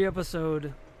 Every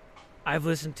episode I've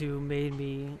listened to made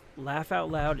me laugh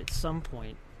out loud at some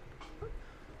point. What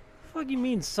the fuck you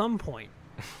mean some point?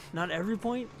 Not every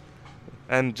point?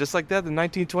 And just like that, the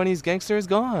 1920s gangster is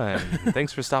gone.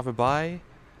 Thanks for stopping by.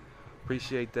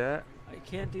 Appreciate that. I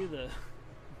can't do the...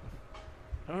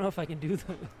 I don't know if I can do the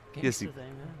gangster Yes, you-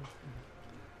 thing,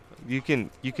 man.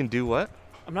 You can do what?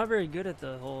 I'm not very good at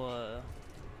the whole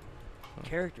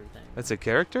character thing. That's a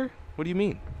character? What do you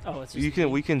mean? Oh, it's just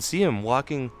We can see him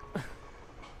walking.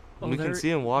 Oh, we can there- see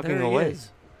him walking there he away.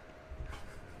 is.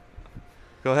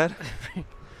 Go ahead.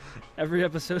 Every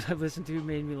episode I've listened to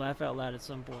made me laugh out loud at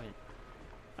some point.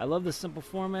 I love the simple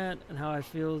format and how I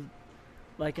feel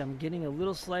like I'm getting a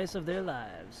little slice of their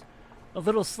lives. A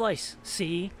little slice,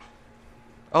 see?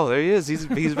 Oh, there he is.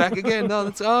 He's back again. No,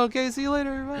 that's okay. See you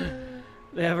later. Bye.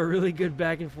 They have a really good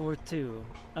back and forth too.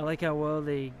 I like how well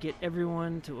they get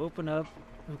everyone to open up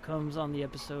who comes on the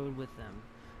episode with them.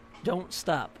 Don't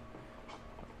stop.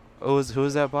 Who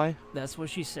is that by? That's what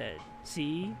she said.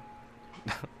 See?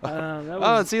 That Oh,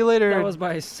 was, see you later. that was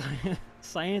by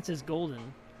Science is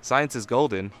Golden. Science is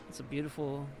golden. It's a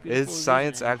beautiful, Is beautiful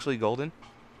science username. actually golden?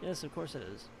 Yes, of course it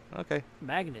is. Okay.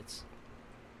 Magnets.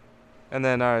 And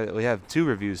then we have 2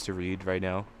 reviews to read right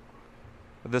now.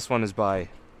 This one is by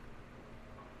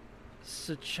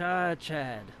Chad.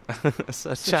 Chad.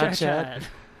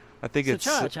 I think it's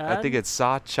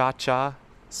Sa Cha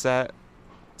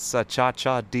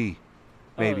Cha D,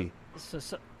 maybe.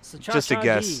 Just a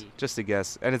guess. Just a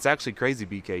guess. And it's actually crazy,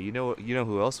 BK. You know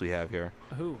who else we have here?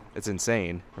 Who? It's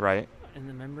Insane, right? In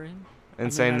the membrane?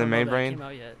 Insane in the I don't know that membrane. came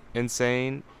out yet.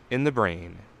 Insane in the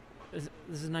brain. This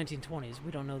is 1920s.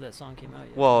 We don't know that song came out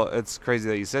yet. Well, it's crazy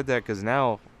that you said that because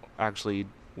now, actually,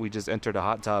 we just entered a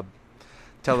hot tub,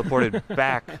 teleported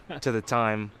back to the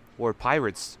time where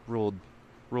pirates ruled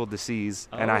the seas,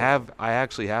 and I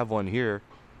actually have one here,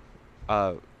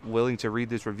 willing to read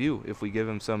this review if we give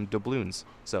him some doubloons.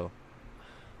 So.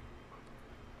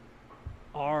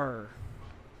 R.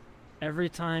 Every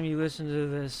time you listen to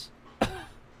this,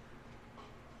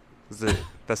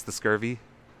 That's the scurvy.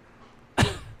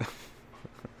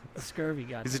 scurvy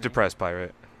got He's to a me. depressed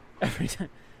pirate. Every time.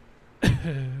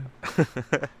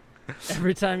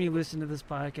 Every time you listen to this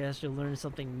podcast, you'll learn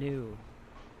something new.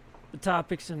 The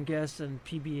topics and guests and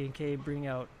PB&K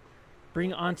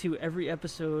bring onto every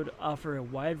episode offer a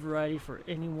wide variety for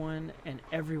anyone and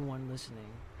everyone listening.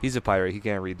 He's a pirate. He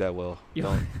can't read that well.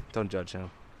 You'll- Don't judge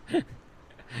him.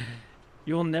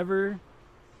 You'll never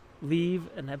leave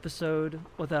an episode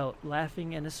without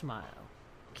laughing and a smile.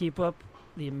 Keep up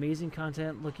the amazing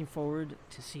content. Looking forward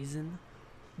to season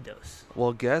 2.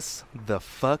 Well, guess the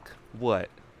fuck what?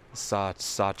 Cha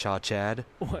Chad.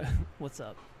 What's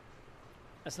up?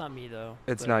 That's not me though.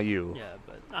 It's but- not you. Yeah,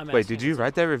 but I'm Wait, asking did you what's up.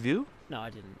 write that review? No, I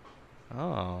didn't.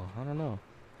 Oh, I don't know.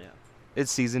 Yeah. It's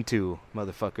season 2,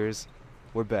 motherfuckers.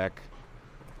 We're back.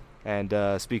 And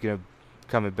speaking of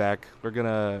coming back, we're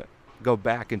gonna go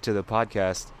back into the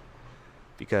podcast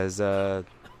because the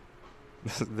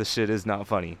shit is not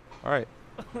funny. All right,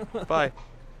 bye.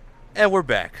 And we're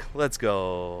back. Let's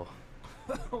go.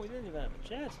 We didn't even have a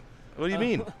chance. What do you Uh,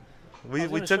 mean? I We was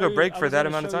gonna took show a you- break I for was that gonna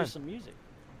amount of show you time. Some music.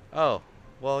 Oh,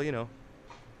 well, you know.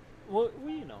 Well,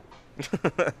 you know.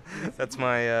 That's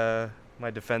my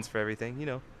my defense for everything, you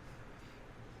know.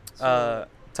 So,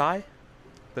 Ty,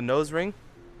 the nose ring.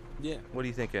 Yeah, What are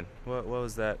you thinking? What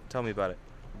was that? Tell me about it.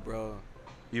 bro.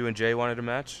 You and Jay wanted a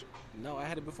match. No, I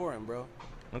had it before him, bro.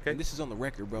 Okay. And this is on the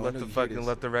record, bro. I Let know the you hear fucking this.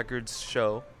 let the records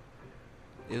show.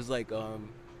 It was like it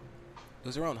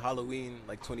was around Halloween,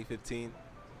 like 2015.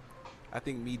 I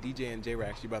think me, DJ, and Jay were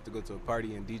actually about to go to a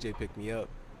party, and DJ picked me up.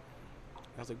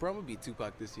 I was like, bro, I'm gonna be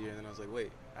Tupac this year. And then I was like,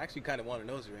 wait, I actually kind of want a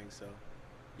nose ring, so.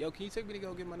 Yo, can you take me to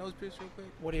go get my nose pierced real quick?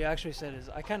 What he actually said is,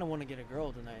 I kind of want to get a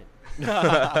girl tonight.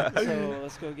 So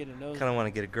let's go get a nose. Kind of want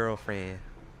to get a girlfriend.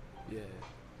 Yeah.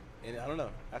 And I don't know.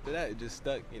 After that, it just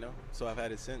stuck, you know? So I've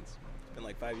had it since. It's been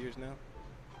like 5 years now.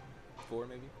 4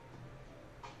 maybe.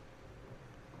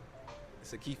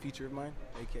 It's a key feature of mine,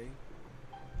 aka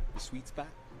the sweet spot.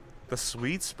 The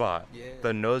sweet spot. Yeah.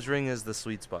 The nose ring is the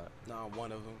sweet spot. Nah,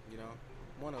 one of them, you know?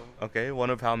 One of them. Okay, one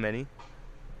of how many?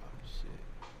 Oh, shit.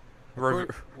 Re-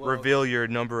 Well- reveal your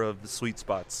number of sweet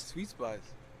spots. Sweet spots.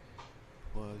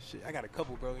 Well, shit. I got a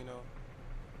couple, bro, you know?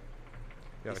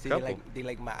 Got They a say couple. they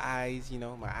like my eyes, you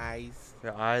know? My eyes.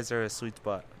 Your eyes are a sweet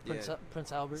spot. Prince, Yeah.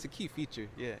 Prince Albert. It's a key feature.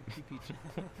 Yeah, key feature.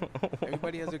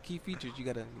 Everybody has their key features. You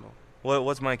gotta, you know.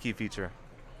 What's my key feature?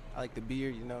 I like the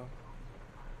beard, you know.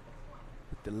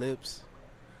 With the lips.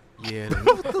 Yeah,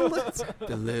 the lips.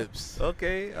 The lips.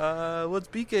 Okay, what's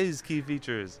BK's key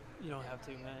features? You don't have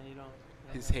to, man. You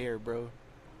don't. His hair, bro.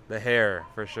 The hair,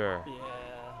 for sure. Yeah.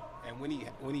 And when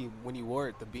he wore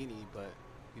it, the beanie, but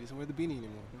he doesn't wear the beanie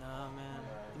anymore. Nah, man.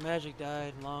 The magic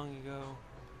died long ago.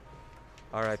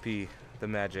 R.I.P. the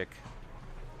magic.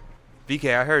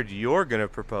 BK, I heard you're gonna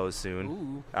propose soon.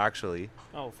 Ooh. Actually,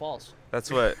 Oh, false. that's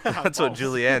what that's what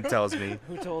Julianne tells me.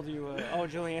 Who told you? Oh,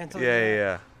 Julianne told Yeah, you. yeah,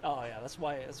 that? yeah. Oh, yeah. That's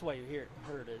why you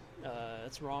heard it.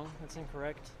 That's wrong. That's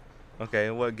incorrect. Okay,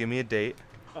 what? Give me a date.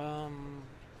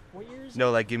 What year is it?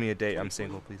 No, like give me a date. I'm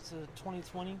single, please. It's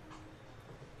 2020.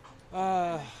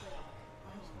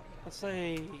 Let's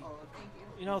say,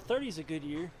 30 is a good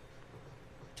year.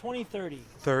 2030.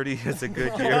 30 is a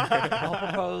good year. I'll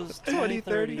propose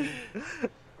 2030.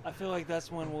 I feel like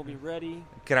that's when we'll be ready.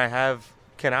 Can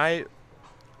I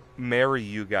marry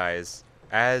you guys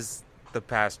as the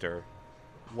pastor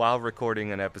while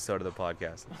recording an episode of the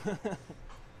podcast?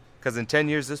 Because in 10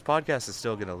 years, this podcast is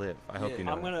still gonna live. I hope Yeah. you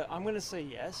know. I'm gonna say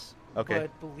yes. Okay.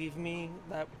 But believe me,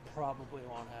 that probably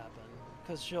won't happen.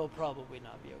 Because she'll probably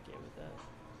not be okay with that.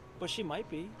 But she might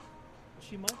be.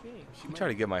 She might be. I'm trying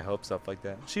to get my hopes up like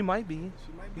that. She might be.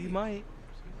 She might He be. might.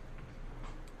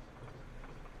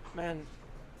 Man,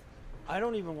 I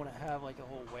don't even want to have like a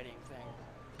whole wedding thing.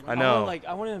 I know.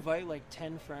 I want to invite like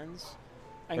 10 friends.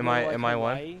 And Am go to, I- like, am I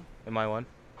one? Hawaii. Am I one?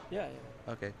 Yeah,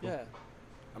 Okay. yeah, Cool. yeah.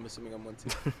 I'm assuming I'm one too.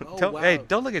 Oh, Don't- wow. Hey,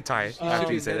 don't look at Ty He after shook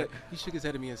you his say head that. at- He shook his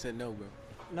head at me and said no, bro.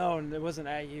 No, and it wasn't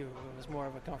at you. It was more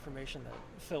of a confirmation that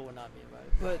Phil would not be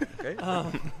invited. But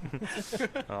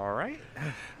Okay. All right.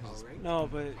 All right. no,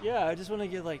 but yeah, I just want to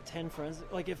get like 10 friends.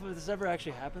 Like if this ever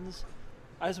actually happens,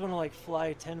 I just want to like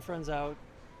fly 10 friends out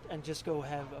and just go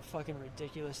have a fucking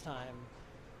ridiculous time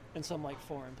in some like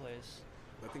foreign place.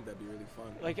 I think that'd be really fun.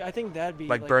 Like I think that'd be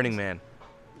Like Burning Man.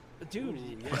 Dude,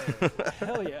 Ooh, yeah.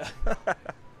 hell yeah.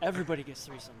 Everybody gets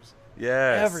threesomes.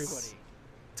 Yes. Everybody.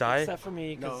 Ty? Except for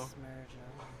me, because No. it's marriage.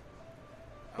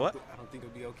 What? I don't think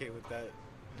it'll be okay with that.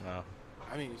 No.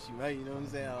 I mean, she might, you know what I'm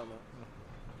saying? I don't know.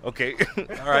 Okay.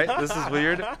 All right. This is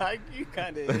weird. You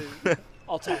kind of is.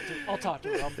 I'll talk to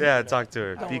her. I'll figure Yeah, it talk out. to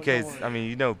her. Don't BK's. worry. I mean,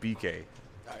 you know BK.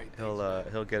 All right,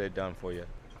 He'll get it done for you.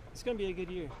 It's gonna be a good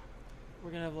year.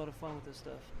 We're gonna have a lot of fun with this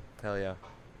stuff. Hell yeah.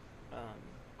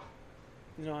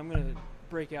 I'm gonna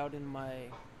break out in my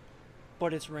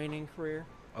 "But It's Raining" career.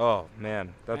 Oh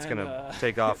man, that's And, gonna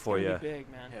take off for it's you. gonna be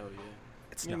big, man. Hell yeah.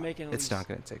 It's You're not. making at It's least- not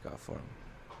gonna take off for him.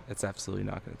 It's absolutely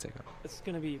not gonna take off. It's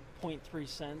gonna be 0.3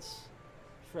 cents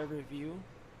for every view,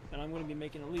 and I'm gonna be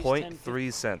making at least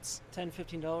 0.3 cents.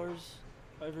 $10-15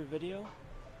 every video.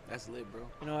 That's lit, bro.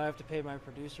 I have to pay my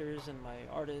producers and my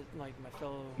artist, like my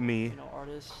fellow Me.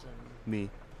 artists, and Me.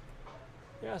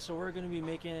 yeah. So we're gonna be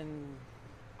making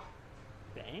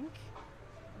bank,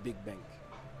 Big bank.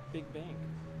 big bank.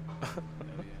 Hell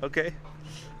yeah. Okay.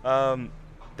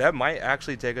 That might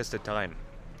actually take us to time.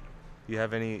 You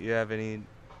have anything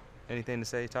to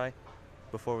say, Ty,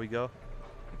 before we go?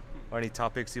 Or any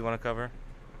topics you want to cover?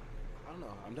 I don't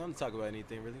know. I'm down to talk about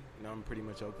anything, really. I'm pretty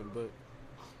much open, but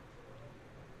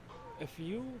If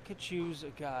you could choose a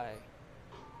guy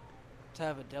to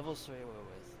have a devil's three-way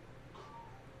with,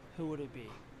 who would it be?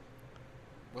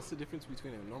 what's the difference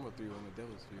between a normal three-way and a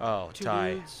devil's three-way? Oh, Two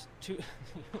Ty. dudes, two.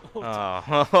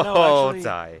 Oh, actually-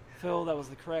 Ty. Phil, that was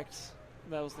the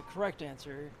correct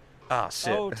answer. Oh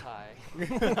shit. Oh, Ty.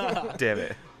 Damn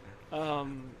it.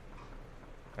 Um,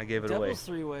 I gave it away. devil's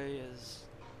three-way is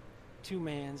two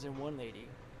mans and one lady,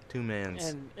 Two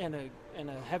mans. and a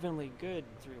heavenly good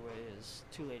three-way is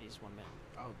two ladies, one man.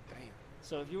 Oh, damn.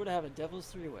 So if you were to have a devil's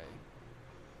three-way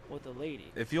with a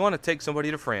lady, If you want to take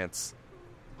somebody to France,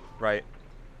 right?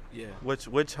 Yeah. Which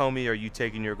homie are you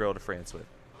taking your girl to France with?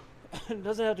 it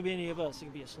doesn't have to be any of us. It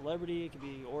could be a celebrity. It could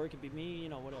be me.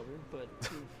 Whatever. But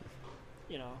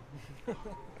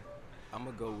I'm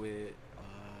gonna go with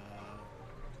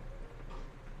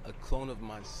a clone of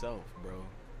myself, bro.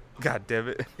 God damn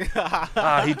it. He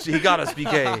got us,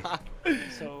 BK.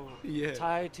 so Yeah.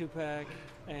 Ty, Tupac,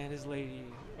 and his lady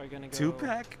are gonna go.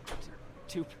 Two-pack?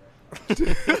 Tupac.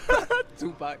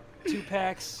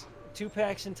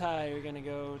 Tupac and Ty are gonna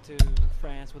go to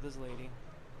France with his lady.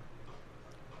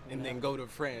 And then go to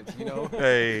France, you know?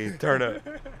 Hey, turn up.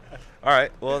 All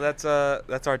right. Well, that's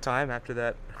our time after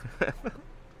that.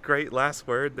 Great last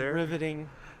word there. Riveting.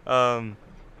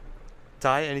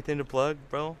 Ty, anything to plug,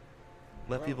 bro?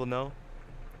 Let Bro. people know.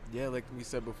 Yeah, like we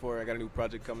said before, I got a new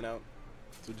project coming out.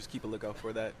 So just keep a lookout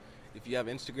for that. If you have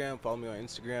Instagram, follow me on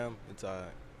Instagram. It's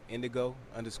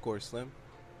indigo_slim.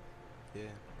 Yeah.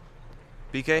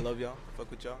 I BK? love y'all.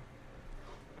 Fuck with y'all.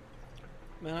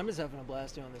 Man, I'm just having a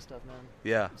blast doing this stuff, man.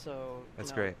 Yeah. So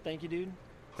That's great. Thank you, dude.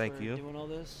 Thank for you. doing all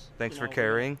this. Thanks for we're-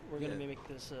 carrying. We're gonna Yeah. make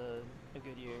this a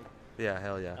good year. Yeah,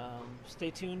 hell yeah.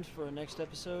 Stay tuned for our next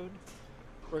episode.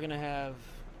 We're gonna have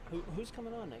who's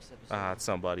coming on next episode? It's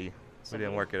somebody. We Somebody?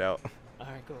 didn't work it out. All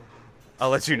right, cool. I'll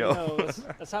let you know. No,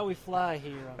 that's how we fly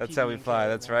here. On That's how we PB&K, fly.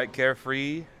 That's man. right.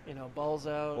 Carefree. Balls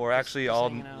out. We're just- actually just all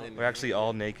hanging out, Lit. we're actually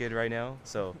all naked right now.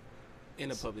 So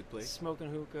In a public place. smoking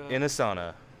hookah. in a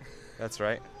sauna. That's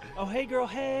right. Oh, hey, girl,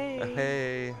 hey.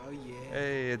 Hey. Oh, yeah.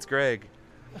 Hey, it's Greg.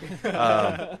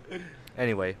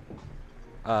 Anyway,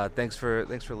 thanks for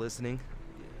listening.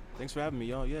 Thanks for having me,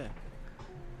 y'all. Yeah.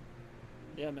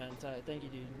 Yeah, man. Thank you,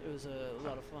 dude. It was a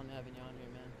lot of fun having you on here,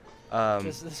 man.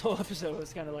 This whole episode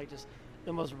was kind of like just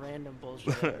the most random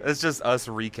bullshit ever. It's just us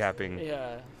recapping.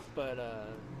 Yeah, but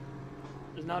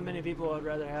there's not many people I'd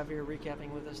rather have here recapping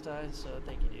with us, Ty. So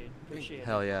thank you, dude. Appreciate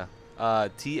Hell it. yeah.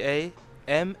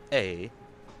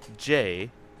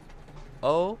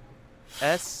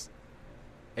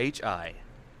 TAMAJOSHI.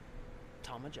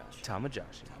 Tamajashi.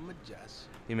 Tamajashi. Tamajashi.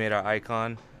 He made our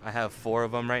icon. I have 4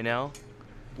 of them right now.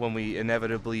 When we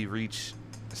inevitably reach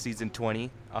season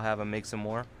 20, I'll have him make some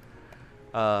more.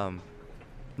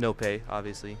 No pay,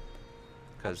 obviously,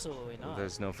 because Absolutely not.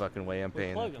 there's no fucking way I'm We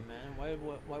paying. plug him, man.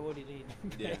 Why would he need?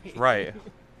 Yeah. Right.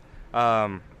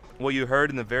 What you heard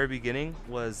in the very beginning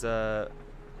was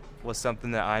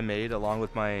something that I made along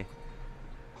with a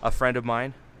friend of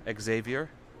mine, Xavier.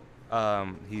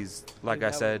 He's like Dude,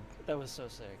 I said. That was so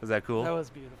sick. Is that cool? That was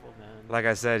beautiful, man. Like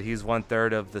I said, he's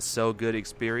 1/3 of the So Good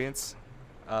Experience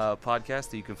podcast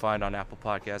that you can find on Apple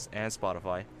Podcasts and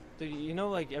Spotify. Dude,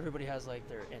 like everybody has like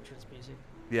their entrance music.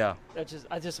 Yeah. I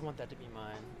just want that to be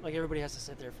mine. Like everybody has to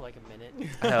sit there for like a minute.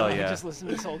 Hell and yeah. just listen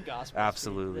to this whole gospel.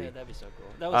 Absolutely. Yeah, that'd be so cool.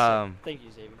 That was sick. Thank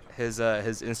you, Xavier.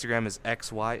 His Instagram is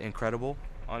XYIncredible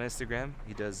on Instagram.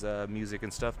 He does music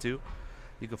and stuff too.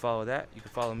 You can follow that. You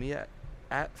can follow me at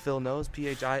Phil Knows,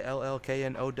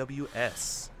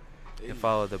 PHILLKNOWS. You can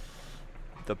follow the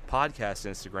podcast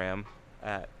Instagram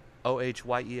at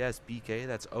OHYESBK.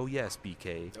 That's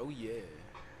OYesBK. Oh, yeah.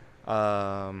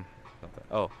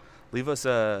 Leave us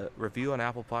a review on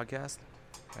Apple Podcast,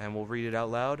 and we'll read it out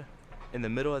loud in the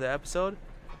middle of the episode.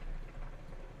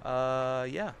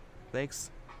 Yeah.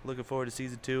 Thanks. Looking forward to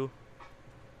season 2.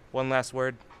 One last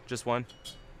word. Just one.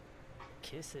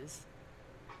 Kisses.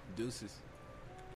 Deuces.